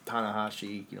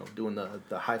Tanahashi, doing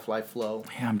the high fly flow.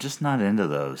 Yeah, I'm just not into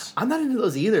those. I'm not into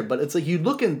those either, but it's like you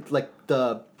look in like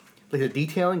the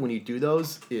detailing when you do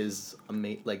those is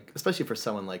amazing. Like especially for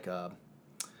someone like the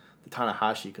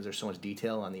Tanahashi, because there's so much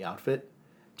detail on the outfit.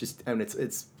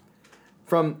 It's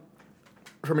from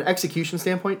an execution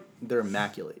standpoint, they're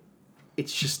immaculate.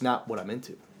 It's just not what I'm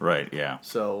into. Right. Yeah.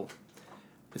 So,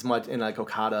 as much, and like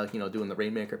Okada, doing the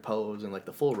Rainmaker pose and like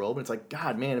the full robe. And it's like,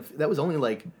 God, man, if that was only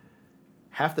like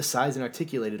half the size and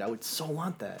articulated, I would so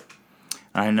want that.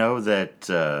 I know that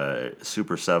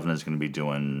Super 7 is going to be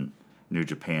doing New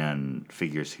Japan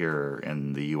figures here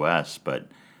in the U.S., but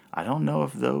I don't know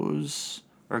if those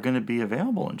are going to be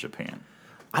available in Japan.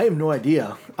 I have no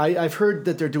idea. I've heard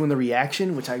that they're doing the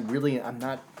reaction, which I'm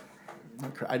not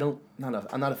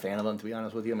a fan of them, to be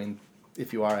honest with you. I mean,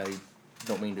 if you are, I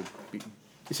don't mean to be.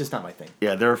 It's just not my thing.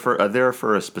 Yeah, they're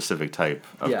for a specific type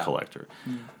of collector.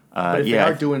 But if they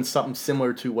are doing something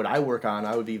similar to what I work on,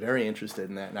 I would be very interested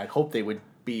in that, and I'd hope they would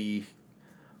be,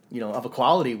 of a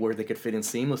quality where they could fit in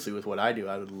seamlessly with what I do.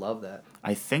 I would love that.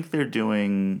 I think they're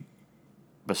doing,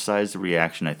 besides the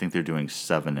reaction, I think they're doing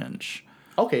 7-inch.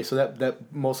 Okay, so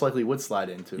that most likely would slide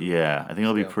into. Yeah, I think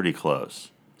it'll be pretty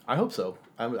close. I hope so.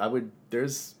 I would.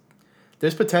 There's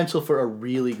potential for a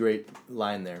really great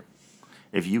line there.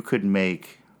 If you could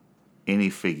make any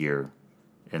figure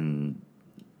in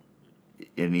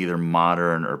either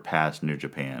modern or past New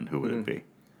Japan, who would it be?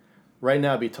 Right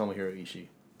now, it'd be Tomohiro Ishii,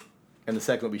 and the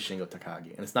second would be Shingo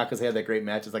Takagi. And it's not because they had that great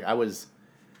match. It's like I loved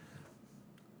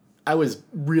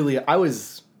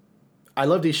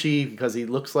Ishii because he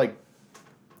looks like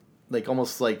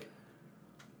almost like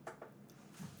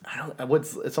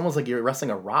it's almost like you're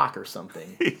wrestling a rock or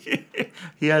something.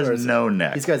 He has no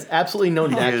neck. He's got absolutely no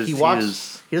neck. He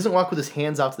doesn't walk with his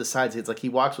hands out to the sides. It's like he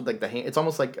walks with like the hand. It's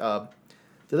almost like the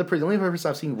only person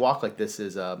I've seen walk like this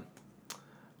is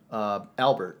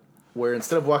Albert, where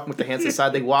instead of walking with the hands to the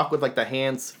side, they walk with like the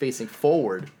hands facing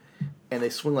forward, and they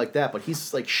swing like that. But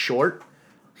he's like short.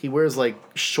 He wears like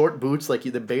short boots, like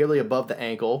they're barely above the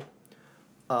ankle,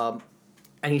 and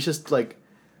he's just like,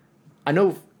 I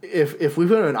know. If we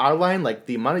went on our line, like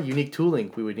the amount of unique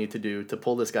tooling we would need to do to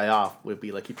pull this guy off would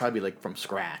be like he'd probably be like from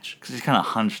scratch. Because he's kind of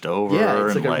hunched over. Yeah,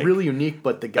 it's like a really unique,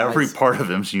 but the guy every part of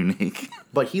him's unique.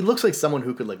 But he looks like someone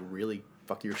who could like really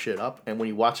fuck your shit up. And when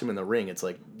you watch him in the ring, it's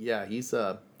like, yeah, he's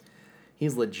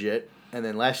legit. And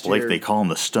then last year, like they call him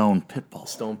the Stone Pitbull.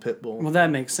 Stone Pitbull. Well,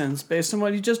 that makes sense based on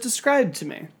what you just described to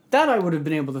me. That I would have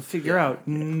been able to figure out.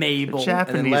 Mabel.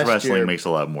 Japanese wrestling makes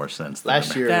a lot more sense.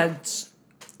 Last year, that's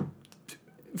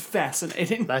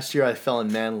fascinating. Last year, I fell in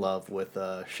man love with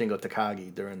Shingo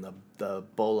Takagi during the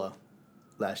Bola.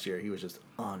 Last year, he was just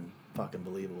unfucking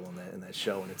believable in that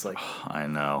show, and it's like I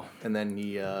know. And then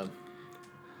he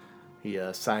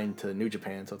signed to New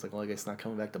Japan, so it's like, well, I guess not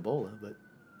coming back to Bola,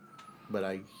 but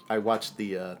I watched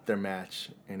their match,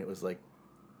 and it was like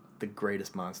the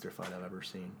greatest monster fight I've ever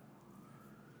seen.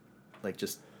 Like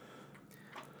just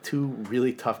two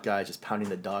really tough guys just pounding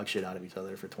the dog shit out of each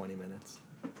other for 20 minutes.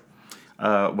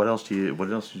 What else did you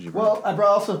bring? Well, I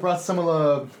also brought some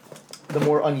of the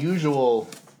more unusual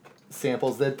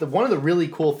samples. One of the really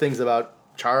cool things about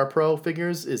Chara Pro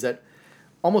figures is that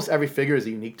almost every figure is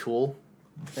a unique tool,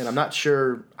 and I'm not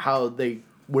sure how they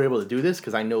were able to do this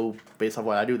because I know based on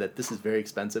what I do that this is very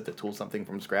expensive to tool something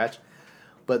from scratch.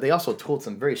 But they also tooled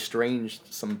some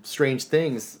strange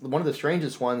things. One of the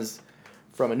strangest ones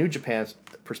from a New Japan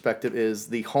perspective is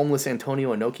the homeless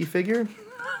Antonio Inoki figure.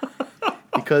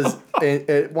 Because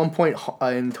at one point,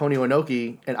 Antonio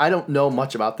Inoki, and I don't know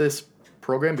much about this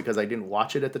program because I didn't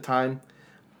watch it at the time,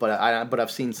 but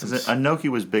I've seen some. Inoki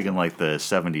was big in like the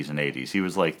 70s and 80s. He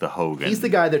was like the Hogan. He's the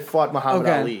guy that fought Muhammad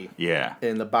Ali. Yeah.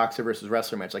 In the boxer versus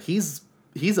wrestler match, like he's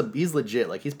legit.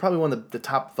 Like he's probably one of the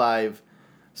top 5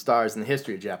 stars in the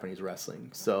history of Japanese wrestling.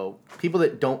 So people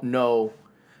that don't know,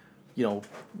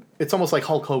 it's almost like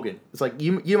Hulk Hogan. It's like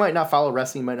you might not follow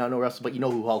wrestling, you might not know wrestling, but you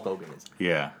know who Hulk Hogan is.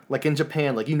 Yeah. Like in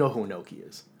Japan, like you know who Inoki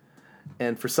is.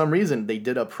 And for some reason, they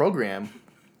did a program,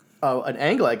 an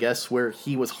angle, I guess, where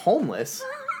he was homeless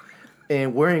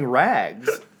and wearing rags.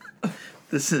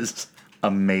 This is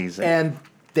amazing. And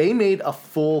they made a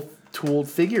full tooled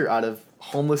figure out of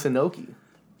homeless Inoki.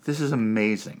 This is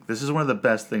amazing. This is one of the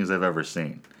best things I've ever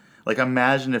seen. Like,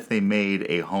 imagine if they made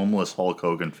a homeless Hulk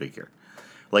Hogan figure.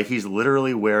 Like, he's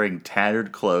literally wearing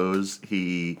tattered clothes.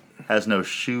 He has no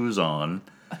shoes on.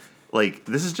 Like,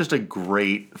 this is just a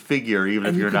great figure, even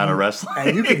if you're not a wrestler.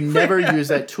 And you could never use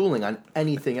that tooling on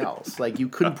anything else. Like, you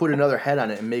couldn't put another head on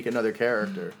it and make another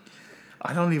character.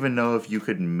 I don't even know if you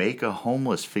could make a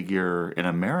homeless figure in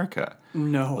America.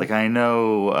 No. Like, I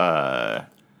know,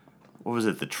 what was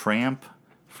it, The Tramp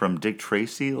from Dick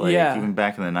Tracy? Like, even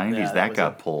back in the 90s, that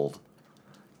got pulled.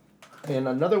 And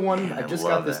another one, I just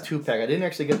got this that. 2-pack. I didn't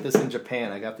actually get this in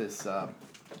Japan. I got this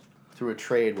through a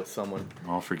trade with someone.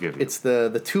 I'll forgive you. It's the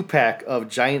 2-pack of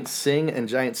Giant Singh and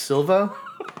Giant Silva,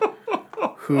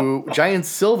 who Giant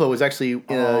Silva was actually in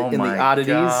the Oddities.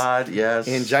 God, yes.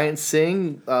 And Giant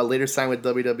Singh later signed with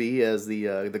WWE as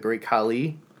the Great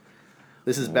Khali.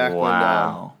 This is back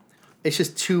when it's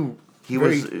just two. He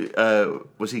was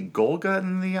he Golgut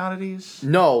in the Oddities?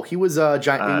 No, he was Giant.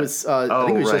 He was I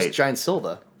think it was right. just Giant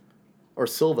Silva, or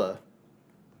Silva.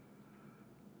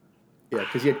 Yeah,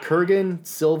 because you had Kurgan,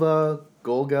 Silva,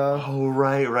 Golga. Oh,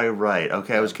 right.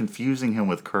 Okay, I was confusing him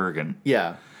with Kurgan.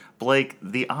 Yeah. Blake,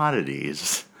 the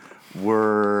Oddities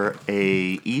were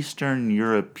a Eastern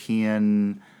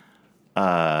European.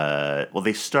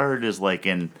 They started as like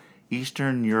an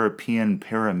Eastern European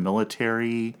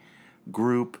paramilitary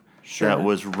group that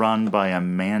was run by a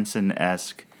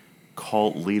Manson-esque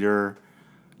cult leader,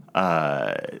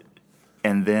 and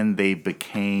then they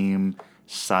became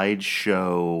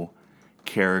sideshow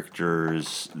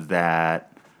characters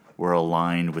that were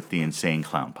aligned with the Insane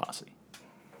Clown Posse.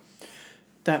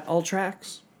 That all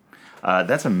tracks.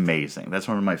 That's amazing. That's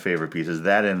one of my favorite pieces.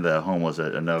 That and the Homeless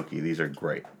at Inoki. These are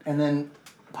great. And then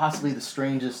possibly the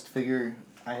strangest figure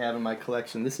I have in my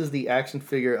collection. This is the action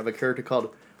figure of a character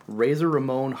called Razor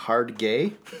Ramon Hard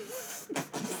Gay.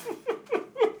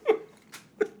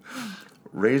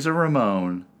 Razor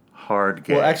Ramon Hard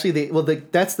Gay. Well, actually,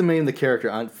 that's the name of the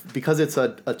character. Because it's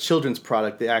a children's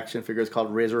product, the action figure is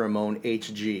called Razor Ramon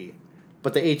HG.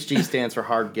 But the HG stands for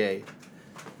Hard Gay.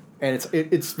 And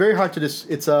it's very hard to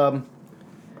it's a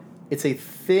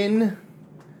thin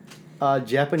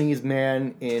Japanese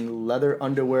man in leather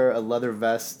underwear, a leather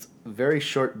vest, very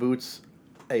short boots,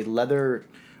 a leather.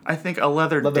 I think a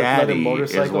leather daddy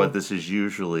motorcycle is what this is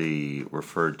usually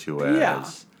referred to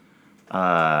as.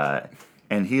 Yeah.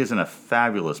 And he is in a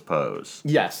fabulous pose.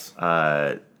 Yes.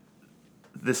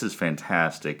 This is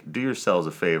fantastic. Do yourselves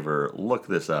a favor, look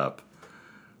this up.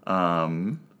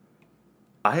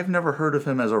 I have never heard of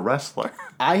him as a wrestler.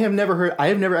 I have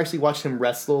never actually watched him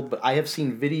wrestle, but I have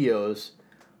seen videos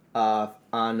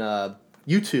on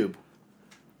YouTube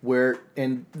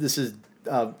and this is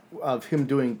of him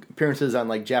doing appearances on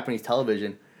like Japanese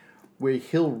television, where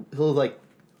he'll like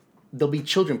there'll be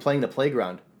children playing the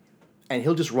playground, and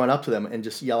he'll just run up to them and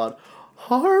just yell out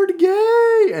 "Hard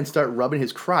Gay" and start rubbing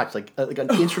his crotch like an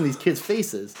inch from these kids'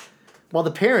 faces, while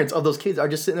the parents of those kids are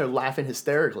just sitting there laughing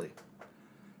hysterically.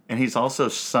 And he's also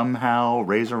somehow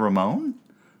Razor Ramon?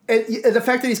 And the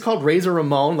fact that he's called Razor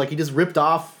Ramon, like he just ripped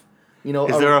off,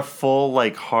 Is there a full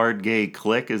like Hard Gay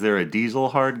clique? Is there a Diesel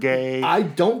Hard Gay? I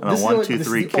don't. And a 1, 2,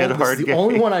 3 Kid Hard Gay? This is the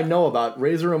only one I know about.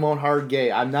 Razor Ramon Hard Gay.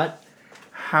 I'm not.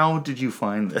 How did you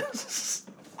find this?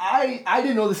 I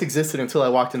didn't know this existed until I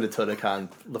walked into Todokan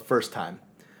the first time,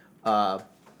 and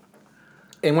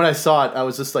when I saw it, I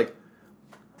was just like,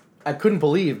 I couldn't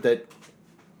believe that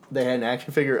they had an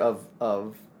action figure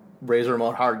of Razor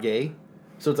Ramon Hard Gay.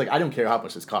 So it's like, I don't care how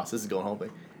much this costs. This is going home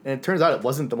thing. And it turns out it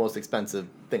wasn't the most expensive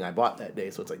thing I bought that day.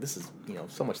 So it's like, this is,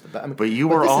 so much the best. I mean, but you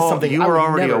were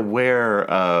already aware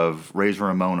of Razor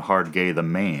Ramon Hard Gay, the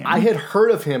man. I had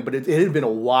heard of him, but it had been a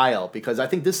while, because I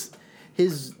think this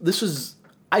was,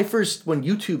 when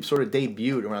YouTube sort of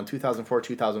debuted around 2004,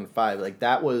 2005, like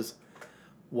that was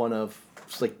one of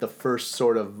like the first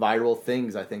sort of viral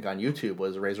things I think on YouTube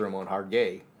was Razor Ramon Hard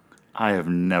Gay. I have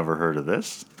never heard of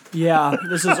this. Yeah,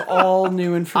 this is all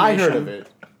new information. I heard of it.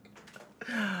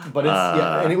 But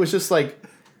and it was just like,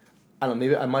 I don't know,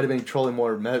 maybe I might have been trolling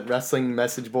more wrestling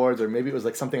message boards, or maybe it was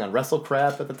like something on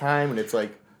WrestleCraft at the time, and it's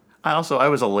like... I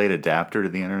was a late adapter to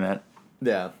the internet.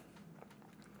 Yeah.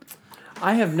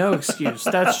 I have no excuse.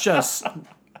 That's just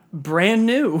brand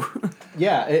new.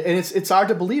 Yeah, and it's hard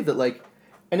to believe that, like...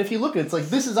 And if you look at it, it's like,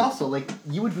 this is also, like,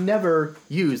 you would never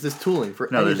use this tooling for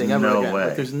anything ever again. Way.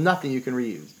 Like, there's nothing you can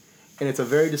reuse. And it's a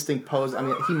very distinct pose. I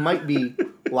mean, he might be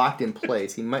locked in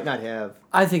place. He might not have...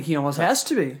 I think he almost has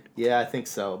to be. Yeah, I think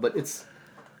so. But it's...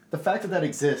 The fact that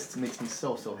exists makes me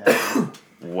so happy.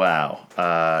 Wow.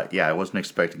 I wasn't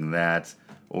expecting that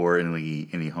or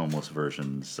any homeless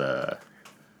versions.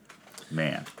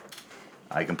 Man,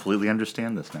 I completely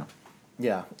understand this now.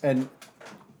 Yeah, and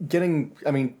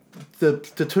the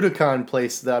Todokan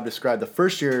place that I've described, the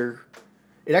first year,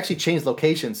 it actually changed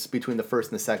locations between the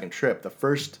first and the second trip. The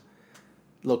first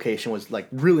location was like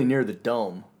really near the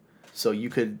dome, so you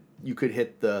could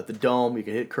hit the dome, you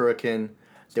could hit Kurikan.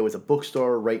 There was a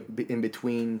bookstore right in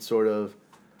between, sort of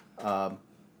the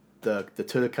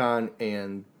Todokan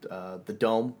and the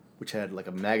dome, which had like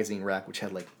a magazine rack, which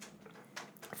had like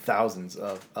thousands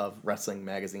of wrestling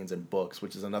magazines and books,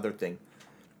 which is another thing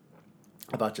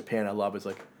about Japan I love, is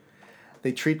like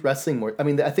they treat wrestling more. I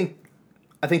mean, I think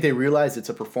they realize it's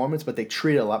a performance, but they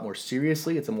treat it a lot more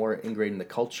seriously. It's a more ingrained in the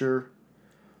culture,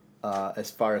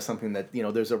 as far as something that,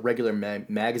 there's a regular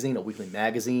magazine, a weekly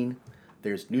magazine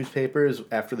There's newspapers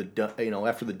after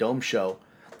after the Dome show.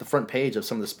 The front page of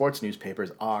some of the sports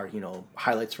newspapers are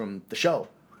highlights from the show,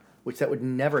 which that would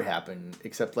never happen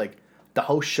except like the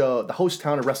host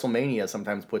town of WrestleMania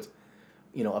sometimes puts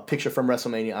a picture from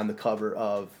WrestleMania on the cover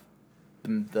of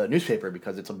the newspaper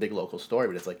because it's a big local story.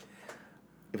 But it's like,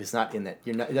 if it's not in that,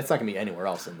 that's not gonna be anywhere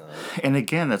else in the. And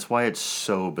again, that's why it's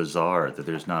so bizarre that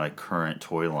there's not a current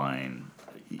toy line,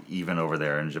 even over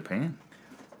there in Japan.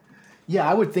 Yeah,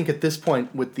 I would think at this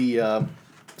point with the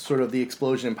sort of the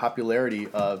explosion in popularity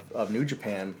of New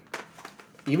Japan,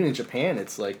 even in Japan,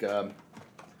 it's like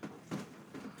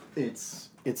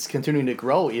it's continuing to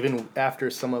grow even after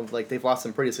some of they've lost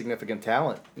some pretty significant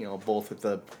talent. Both at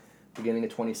the beginning of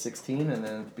 2016 and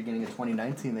then at the beginning of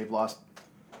 2019, they've lost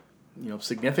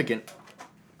significant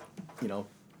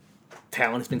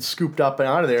talent has been scooped up and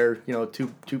out of there.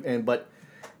 But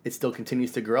it still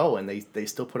continues to grow, and they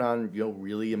still put on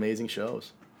really amazing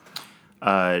shows.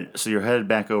 So you're headed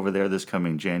back over there this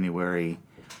coming January.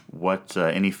 What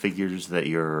any figures that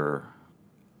you're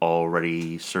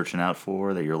already searching out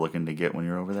for that you're looking to get when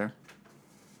you're over there?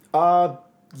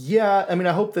 Yeah, I mean,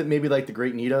 I hope that maybe the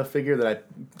Great Nita figure that I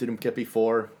didn't get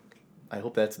before, I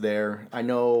hope that's there. I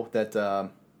know that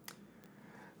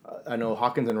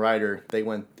Hawkins and Ryder, they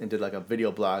went and did a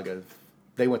video blog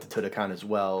they went to Totocon as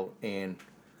well, and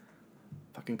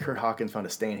fucking Kurt Hawkins found a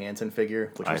Stan Hansen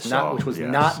figure, which was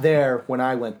not there when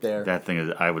I went there. That thing is,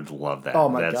 I would love that. Oh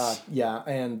my god, yeah,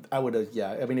 and I would have,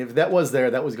 yeah. I mean, if that was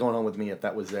there, that was going on with me. If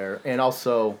that was there, and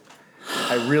also,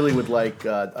 I really would like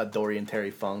a Dorian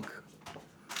Terry Funk.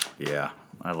 Yeah,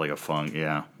 I'd like a Funk.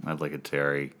 Yeah, I'd like a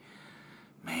Terry.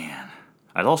 Man,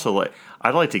 I'd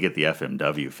like to get the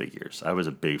FMW figures. I was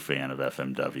a big fan of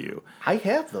FMW. I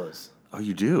have those. Oh,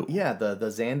 you do? Yeah, the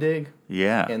Zandig.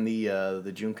 Yeah. And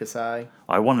the Jun Kasai.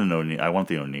 I want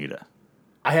the Onita.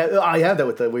 I have that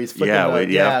with the where he's flicking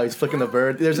he's flicking the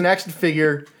bird. There's an action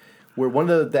figure where one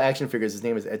of the action figures, his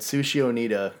name is Atsushi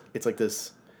Onita. It's like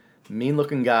this mean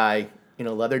looking guy in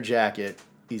a leather jacket.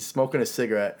 He's smoking a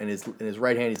cigarette, and in his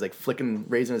right hand he's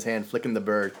raising his hand, flicking the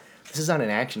bird. This is on an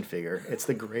action figure. It's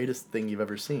the greatest thing you've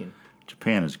ever seen.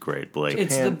 Japan is great, Blake.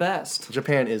 It's the best.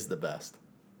 Japan is the best.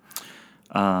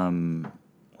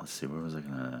 Let's see, where was I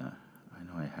gonna... I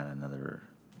know I had another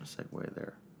segue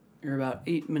there. You're about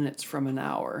 8 minutes from an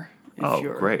hour.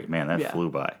 Great. Man, that flew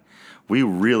by. We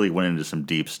really went into some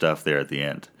deep stuff there at the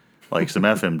end. Like some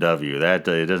FMW. That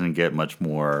it doesn't get much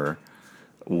more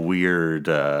weird,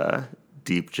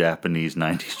 deep Japanese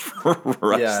 90s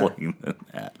wrestling than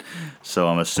that. So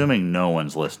I'm assuming no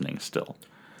one's listening still.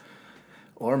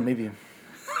 Or maybe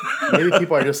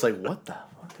people are just like, what the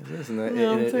fuck is this? And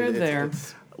they're there.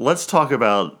 Let's talk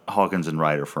about Hawkins and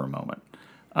Ryder for a moment.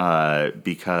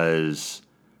 Because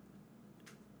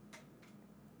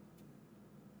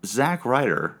Zack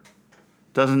Ryder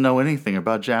doesn't know anything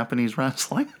about Japanese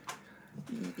wrestling.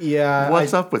 Yeah.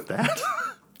 What's up with that?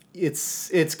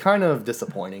 It's kind of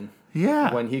disappointing.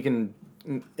 Yeah. When he can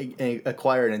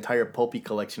acquire an entire Pulpy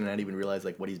collection and not even realize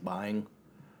what he's buying.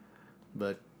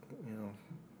 But,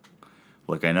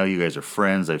 Look, I know you guys are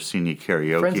friends. I've seen you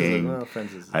karaokeing.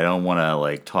 Friends is I don't want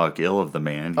to talk ill of the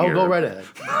man here. Oh, go right ahead.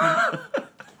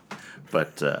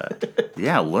 But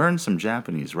learn some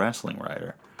Japanese wrestling,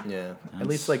 Ryder. Yeah, at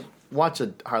least watch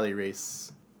a Harley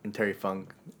Race and Terry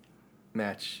Funk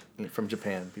match from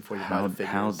Japan before you buy the figures.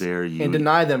 How dare you? And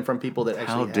deny them from people that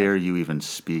actually. How dare you even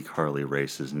speak Harley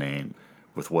Race's name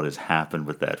with what has happened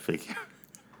with that figure?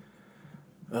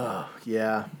 Oh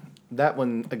yeah, that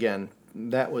one again.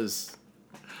 That was.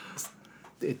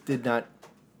 It did not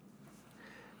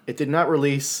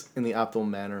release in the optimal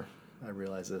manner. I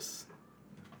realize this.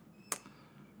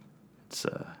 It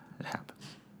happens.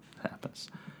 It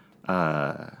happens.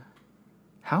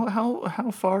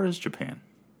 How far is Japan?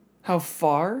 How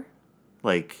far?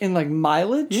 In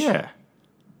mileage? Yeah.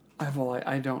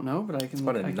 I don't know, but I can. It's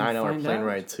about a 9-hour plane out.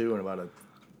 ride too, and about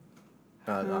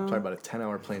about a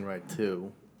 10-hour plane ride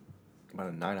too. About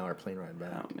a 9-hour plane ride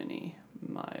back. How many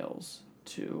miles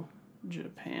to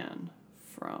Japan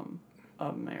from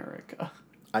America?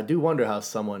 I do wonder how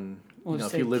someone,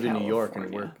 if you lived in New York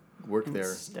and work there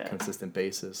instead. Consistent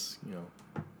basis,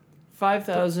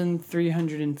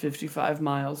 5,355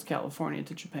 miles, California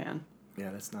to Japan.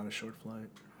 Yeah, that's not a short flight.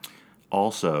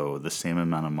 Also, the same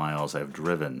amount of miles I've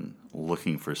driven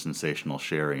looking for Sensational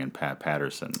Sherry and Pat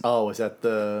Patterson. Oh, is that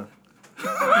the...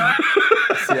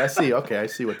 I see. Okay, I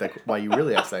see why you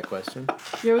really asked that question.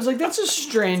 Yeah, I was like, that's a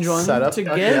strange one Set up. to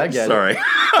get. Okay, I get Sorry.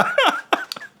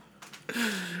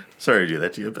 Sorry to do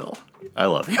that to you, Bill. I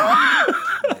love you. Yeah.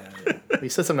 You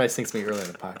said some nice things to me earlier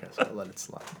in the podcast, so I'll let it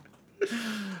slide.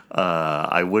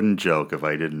 I wouldn't joke if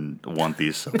I didn't want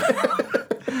these so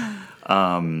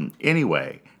bad.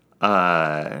 Anyway,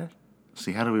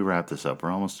 see, how do we wrap this up?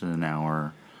 We're almost in an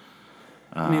hour.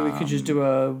 I mean, we could just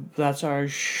do that's our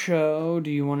show. Do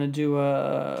you want to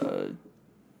do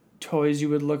toys you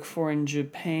would look for in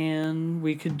Japan?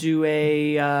 We could do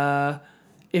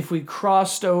if we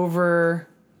crossed over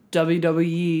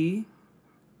WWE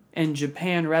and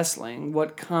Japan wrestling,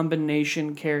 what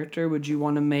combination character would you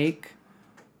want to make?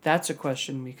 That's a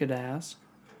question we could ask.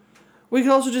 We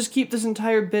could also just keep this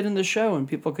entire bit in the show and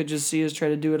people could just see us try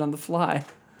to do it on the fly.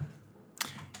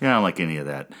 Yeah, I don't like any of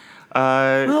that.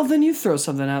 Well, then you throw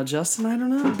something out, Justin. I don't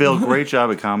know. Bill, great job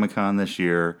at Comic-Con this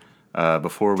year.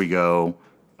 Before we go,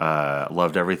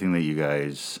 loved everything that you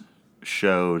guys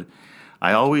showed.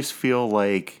 I always feel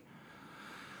like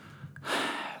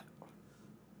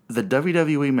the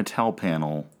WWE Mattel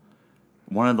panel,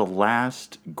 one of the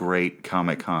last great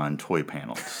Comic-Con toy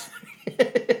panels.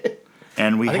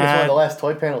 And we I think it's one of the last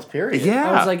toy panels, period. Yeah.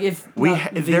 I was like,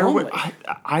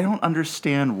 I don't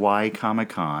understand why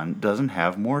Comic-Con doesn't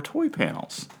have more toy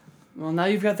panels. Well, now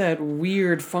you've got that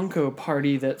weird Funko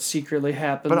party that secretly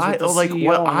happens But with the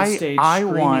CEO on the stage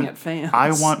screaming at fans.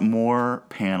 I want more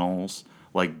panels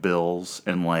like Bill's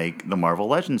and like the Marvel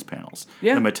Legends panels.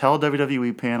 Yeah. The Mattel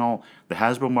WWE panel, the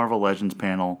Hasbro Marvel Legends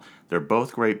panel, they're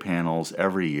both great panels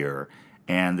every year,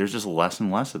 and there's just less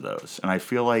and less of those. And I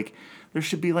feel like there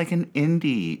should be like an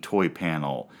indie toy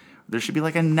panel. There should be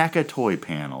like a NECA toy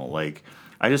panel. Like,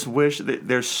 I just wish that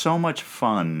there's so much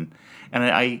fun.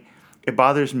 And it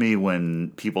bothers me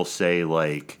when people say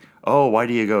like, oh, why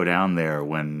do you go down there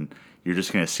when you're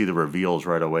just going to see the reveals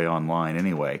right away online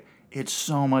anyway? It's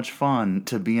so much fun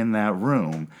to be in that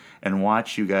room and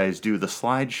watch you guys do the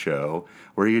slideshow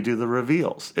where you do the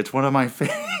reveals. It's one of my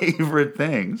favorite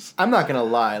things. I'm not gonna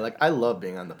lie, like I love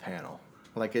being on the panel.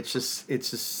 Like it's just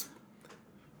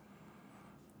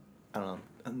I don't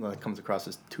know, it comes across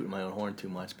as tooting my own horn too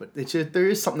much, but it's just, there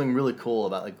is something really cool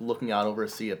about like looking out over a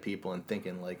sea of people and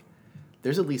thinking like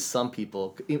there's at least some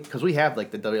people, because we have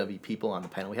like the WWE people on the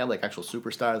panel. We have like actual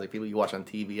superstars, like people you watch on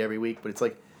TV every week, but it's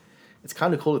like it's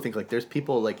kind of cool to think like there's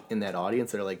people like in that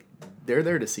audience that are like they're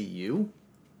there to see you.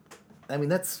 I mean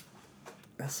that's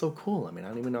so cool. I mean I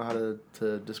don't even know how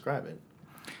to describe it.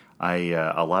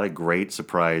 A lot of great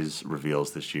surprise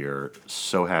reveals this year.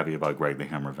 So happy about Greg the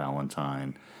Hammer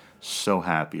Valentine. So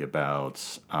happy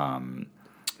about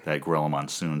that Gorilla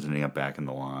Monsoon's ending up back in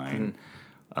the line.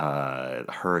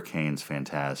 Hurricane's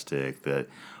fantastic. The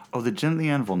Jim the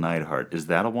Anvil Neidhart, is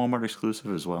that a Walmart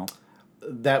exclusive as well?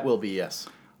 That will be, yes.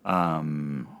 I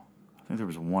think there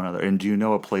was one other. And do you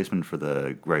know a placement for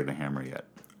the Greg the Hammer yet?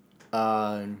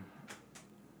 I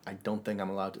don't think I'm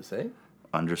allowed to say.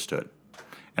 Understood.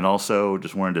 And also,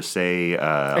 just wanted to say...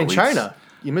 in China,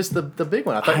 you missed the big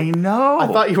one. I know. I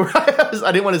thought you were...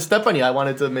 I didn't want to step on you. I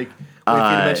wanted to wait for you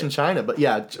to mention China. But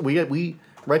yeah, we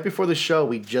right before the show,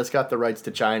 we just got the rights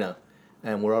to China.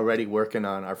 And we're already working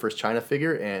on our first China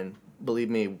figure. And believe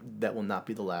me, that will not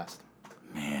be the last.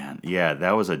 Man, yeah,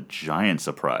 that was a giant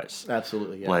surprise.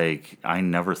 Absolutely, yeah. Like, I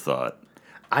never thought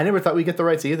we'd get the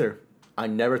rights either. I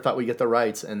never thought we'd get the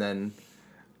rights. And then,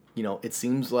 it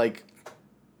seems like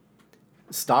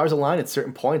stars align at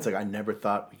certain points. Like, I never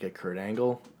thought we'd get Kurt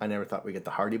Angle. I never thought we'd get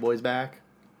the Hardy Boys back.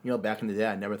 Back in the day,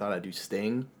 I never thought I'd do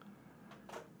Sting.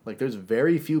 Like, there's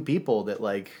very few people that,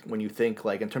 like, when you think,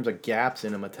 like, in terms of gaps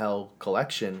in a Mattel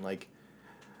collection, like,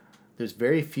 there's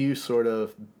very few sort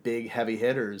of big heavy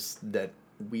hitters that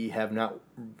we have not,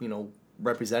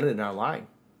 represented in our line.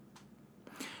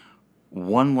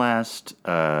 One last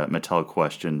Mattel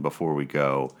question before we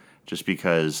go, just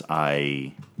because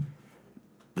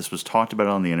this was talked about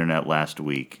on the internet last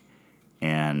week,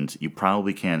 and you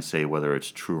probably can't say whether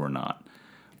it's true or not.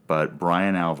 But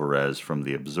Brian Alvarez from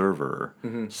The Observer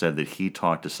said that he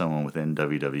talked to someone within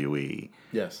WWE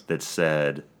that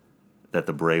said that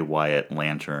the Bray Wyatt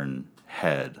lantern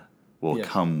head will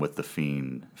come with the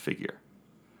Fiend figure.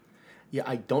 Yeah,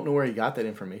 I don't know where he got that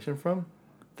information from.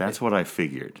 That's what I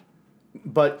figured.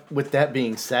 But with that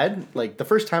being said, like the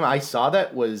first time I saw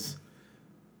that was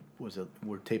it?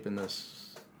 We're taping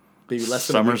this maybe less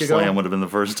than a week ago. SummerSlam would have been the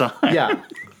first time. Yeah.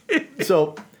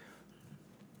 So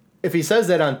if he says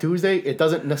that on Tuesday, it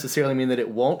doesn't necessarily mean that it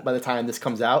won't by the time this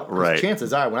comes out. Right.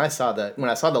 Chances are, when I saw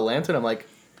the lantern, I'm like,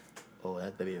 oh,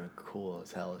 that'd be a cool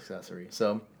as hell accessory.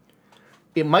 So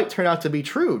it might turn out to be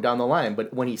true down the line,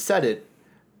 but when he said it,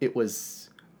 it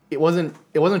wasn't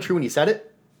true when he said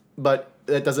it, but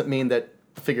that doesn't mean that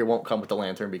the figure won't come with the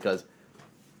lantern, because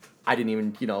I didn't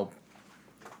even,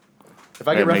 if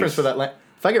I get reference for that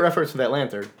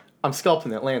lantern, I'm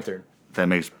sculpting that lantern. That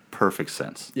makes perfect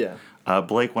sense. Yeah.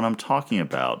 Blake, what I'm talking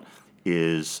about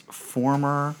is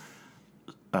former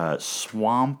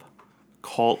Swamp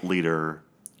cult leader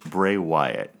Bray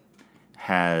Wyatt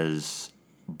has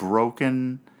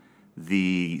broken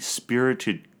the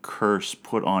spirited curse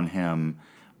put on him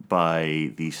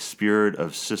by the spirit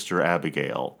of Sister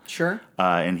Abigail. Sure.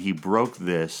 And he broke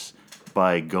this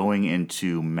by going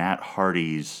into Matt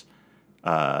Hardy's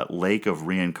Lake of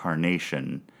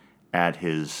Reincarnation at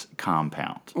his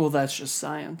compound. Well, that's just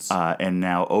science. And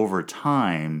now, over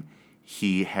time,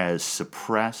 he has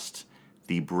suppressed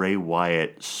the Bray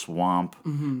Wyatt Swamp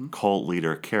cult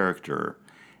leader character,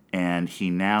 and he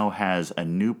now has a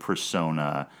new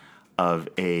persona of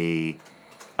a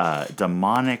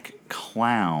demonic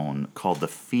clown called the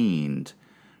Fiend,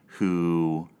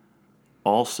 who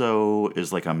also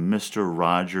is like a Mr.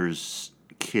 Rogers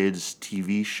Kids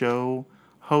TV show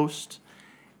host.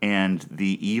 And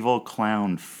the evil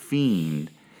clown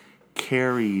Fiend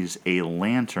carries a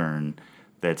lantern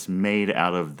that's made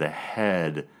out of the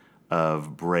head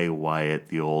of Bray Wyatt,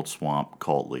 the old Swamp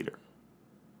cult leader.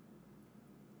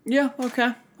 Yeah,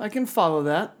 okay. I can follow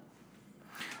that.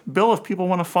 Bill, if people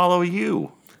want to follow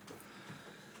you,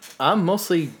 I'm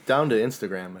mostly down to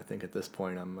Instagram. I think at this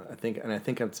point, I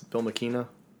think it's Bill McKenna.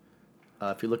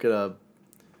 If you look up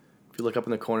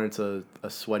in the corner, it's a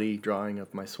sweaty drawing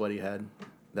of my sweaty head.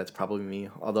 That's probably me.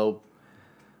 Although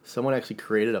someone actually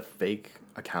created a fake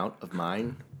account of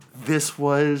mine. this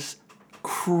was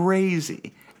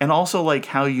crazy. And also, like,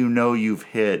 how you know you've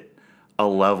hit a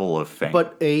level of fame.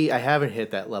 But I haven't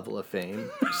hit that level of fame,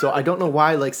 so I don't know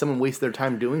why like someone wasted their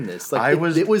time doing this. Like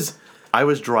I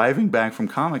was driving back from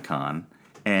Comic-Con,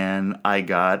 and I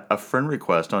got a friend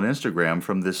request on Instagram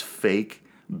from this fake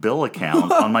Bill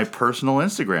account on my personal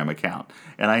Instagram account.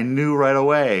 And I knew right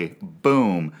away,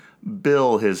 boom,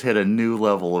 Bill has hit a new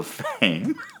level of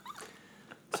fame.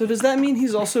 So does that mean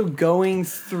he's also going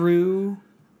through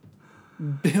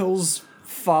Bill's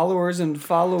followers and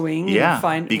following? Yeah,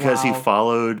 and because he wow.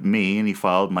 followed me and he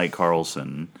followed Mike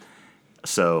Carlson.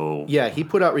 So yeah, he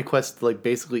put out requests to like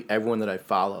basically everyone that I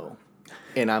follow,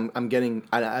 and I'm getting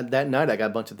that night I got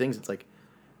a bunch of things. It's like,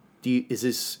 is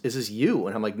this you?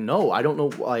 And I'm like, no, I don't know.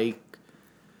 Like,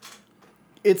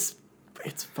 it's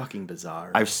fucking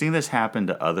bizarre. I've seen this happen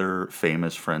to other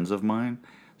famous friends of mine.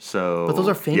 So, But those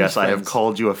are famous yes, I have friends.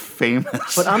 called you a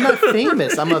famous. But I'm not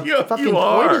famous. I'm a You fucking toy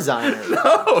are. designer.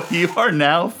 No, you are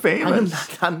now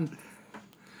famous. I'm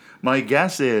My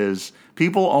guess is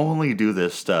people only do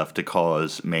this stuff to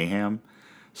cause mayhem.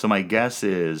 So my guess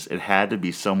is it had to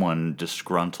be someone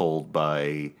disgruntled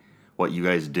by what you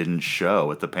guys didn't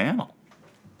show at the panel.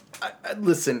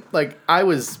 listen, like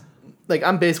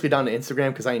I'm basically down to Instagram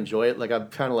because I enjoy it. Like I'm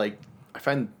kind of like I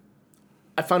find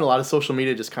a lot of social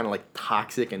media just kind of like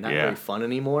toxic and not Yeah. very fun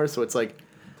anymore. So it's like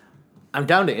I'm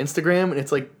down to Instagram, and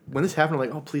it's like when this happened, I'm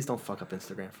like, oh please don't fuck up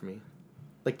Instagram for me.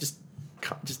 Like just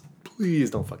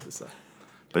please don't fuck this up.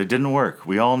 But it didn't work.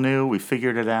 We all knew. We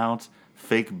figured it out.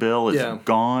 Fake Bill is Yeah.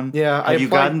 gone. Yeah, I Have you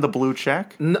applied- gotten the blue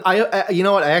check? I you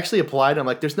know what? I actually applied. I'm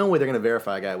like, there's no way they're gonna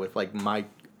verify a guy with like my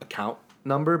account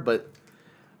number, but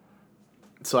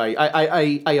so I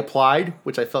applied,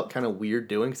 which I felt kind of weird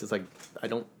doing because it's like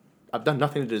I've done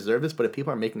nothing to deserve this. But if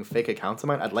people are making fake accounts of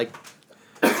mine, I'd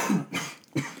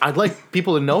like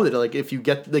people to know that like if you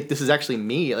get like this is actually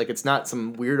me, like it's not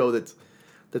some weirdo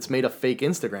that's made a fake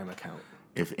Instagram account.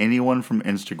 If anyone from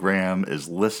Instagram is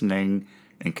listening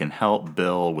and can help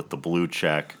Bill with the blue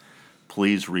check,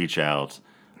 please reach out.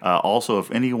 Also,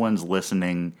 if anyone's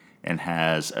listening and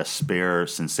has a spare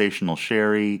Sensational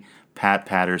Sherry, Pat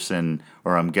Patterson,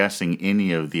 or I'm guessing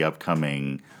any of the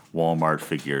upcoming Walmart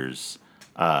figures,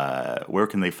 where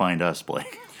can they find us,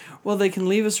 Blake? Well, they can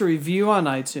leave us a review on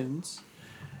iTunes.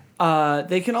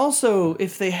 They can also,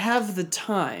 if they have the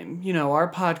time,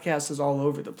 our podcast is all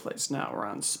over the place now. We're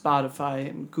on Spotify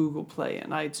and Google Play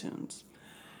and iTunes.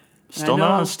 Still I not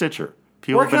know- on Stitcher.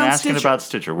 People have been asking about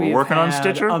Stitcher. We're We've working on had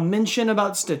Stitcher. A mention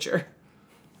about Stitcher.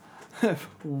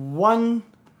 One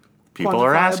People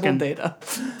are quantifiable asking. data.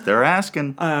 They're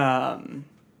asking.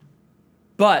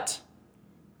 But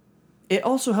it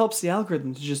also helps the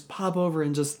algorithm to just pop over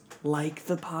and just like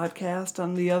the podcast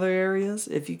on the other areas.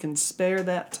 If you can spare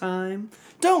that time,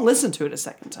 don't listen to it a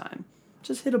second time.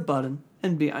 Just hit a button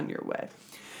and be on your way.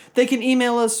 They can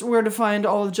email us where to find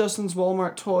all of Justin's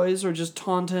Walmart toys, or just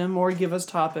taunt him, or give us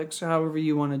topics, or however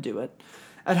you want to do it.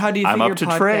 At How Do You I'm Figure up to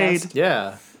Podcast. trade.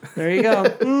 Yeah. There you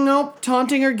go. Nope,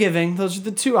 taunting or giving. Those are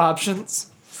the two options.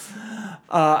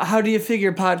 How Do You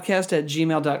Figure Podcast at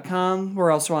gmail.com.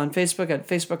 We're also on Facebook at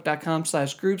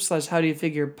facebook.com/group/How Do You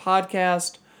Figure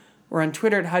Podcast. We're on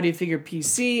Twitter at How Do You Figure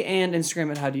PC and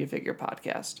Instagram at How Do You Figure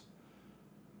Podcast.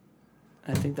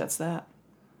 I think that's that.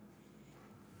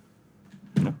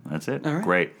 No, that's it. All right.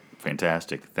 Great.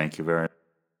 Fantastic. Thank you very much.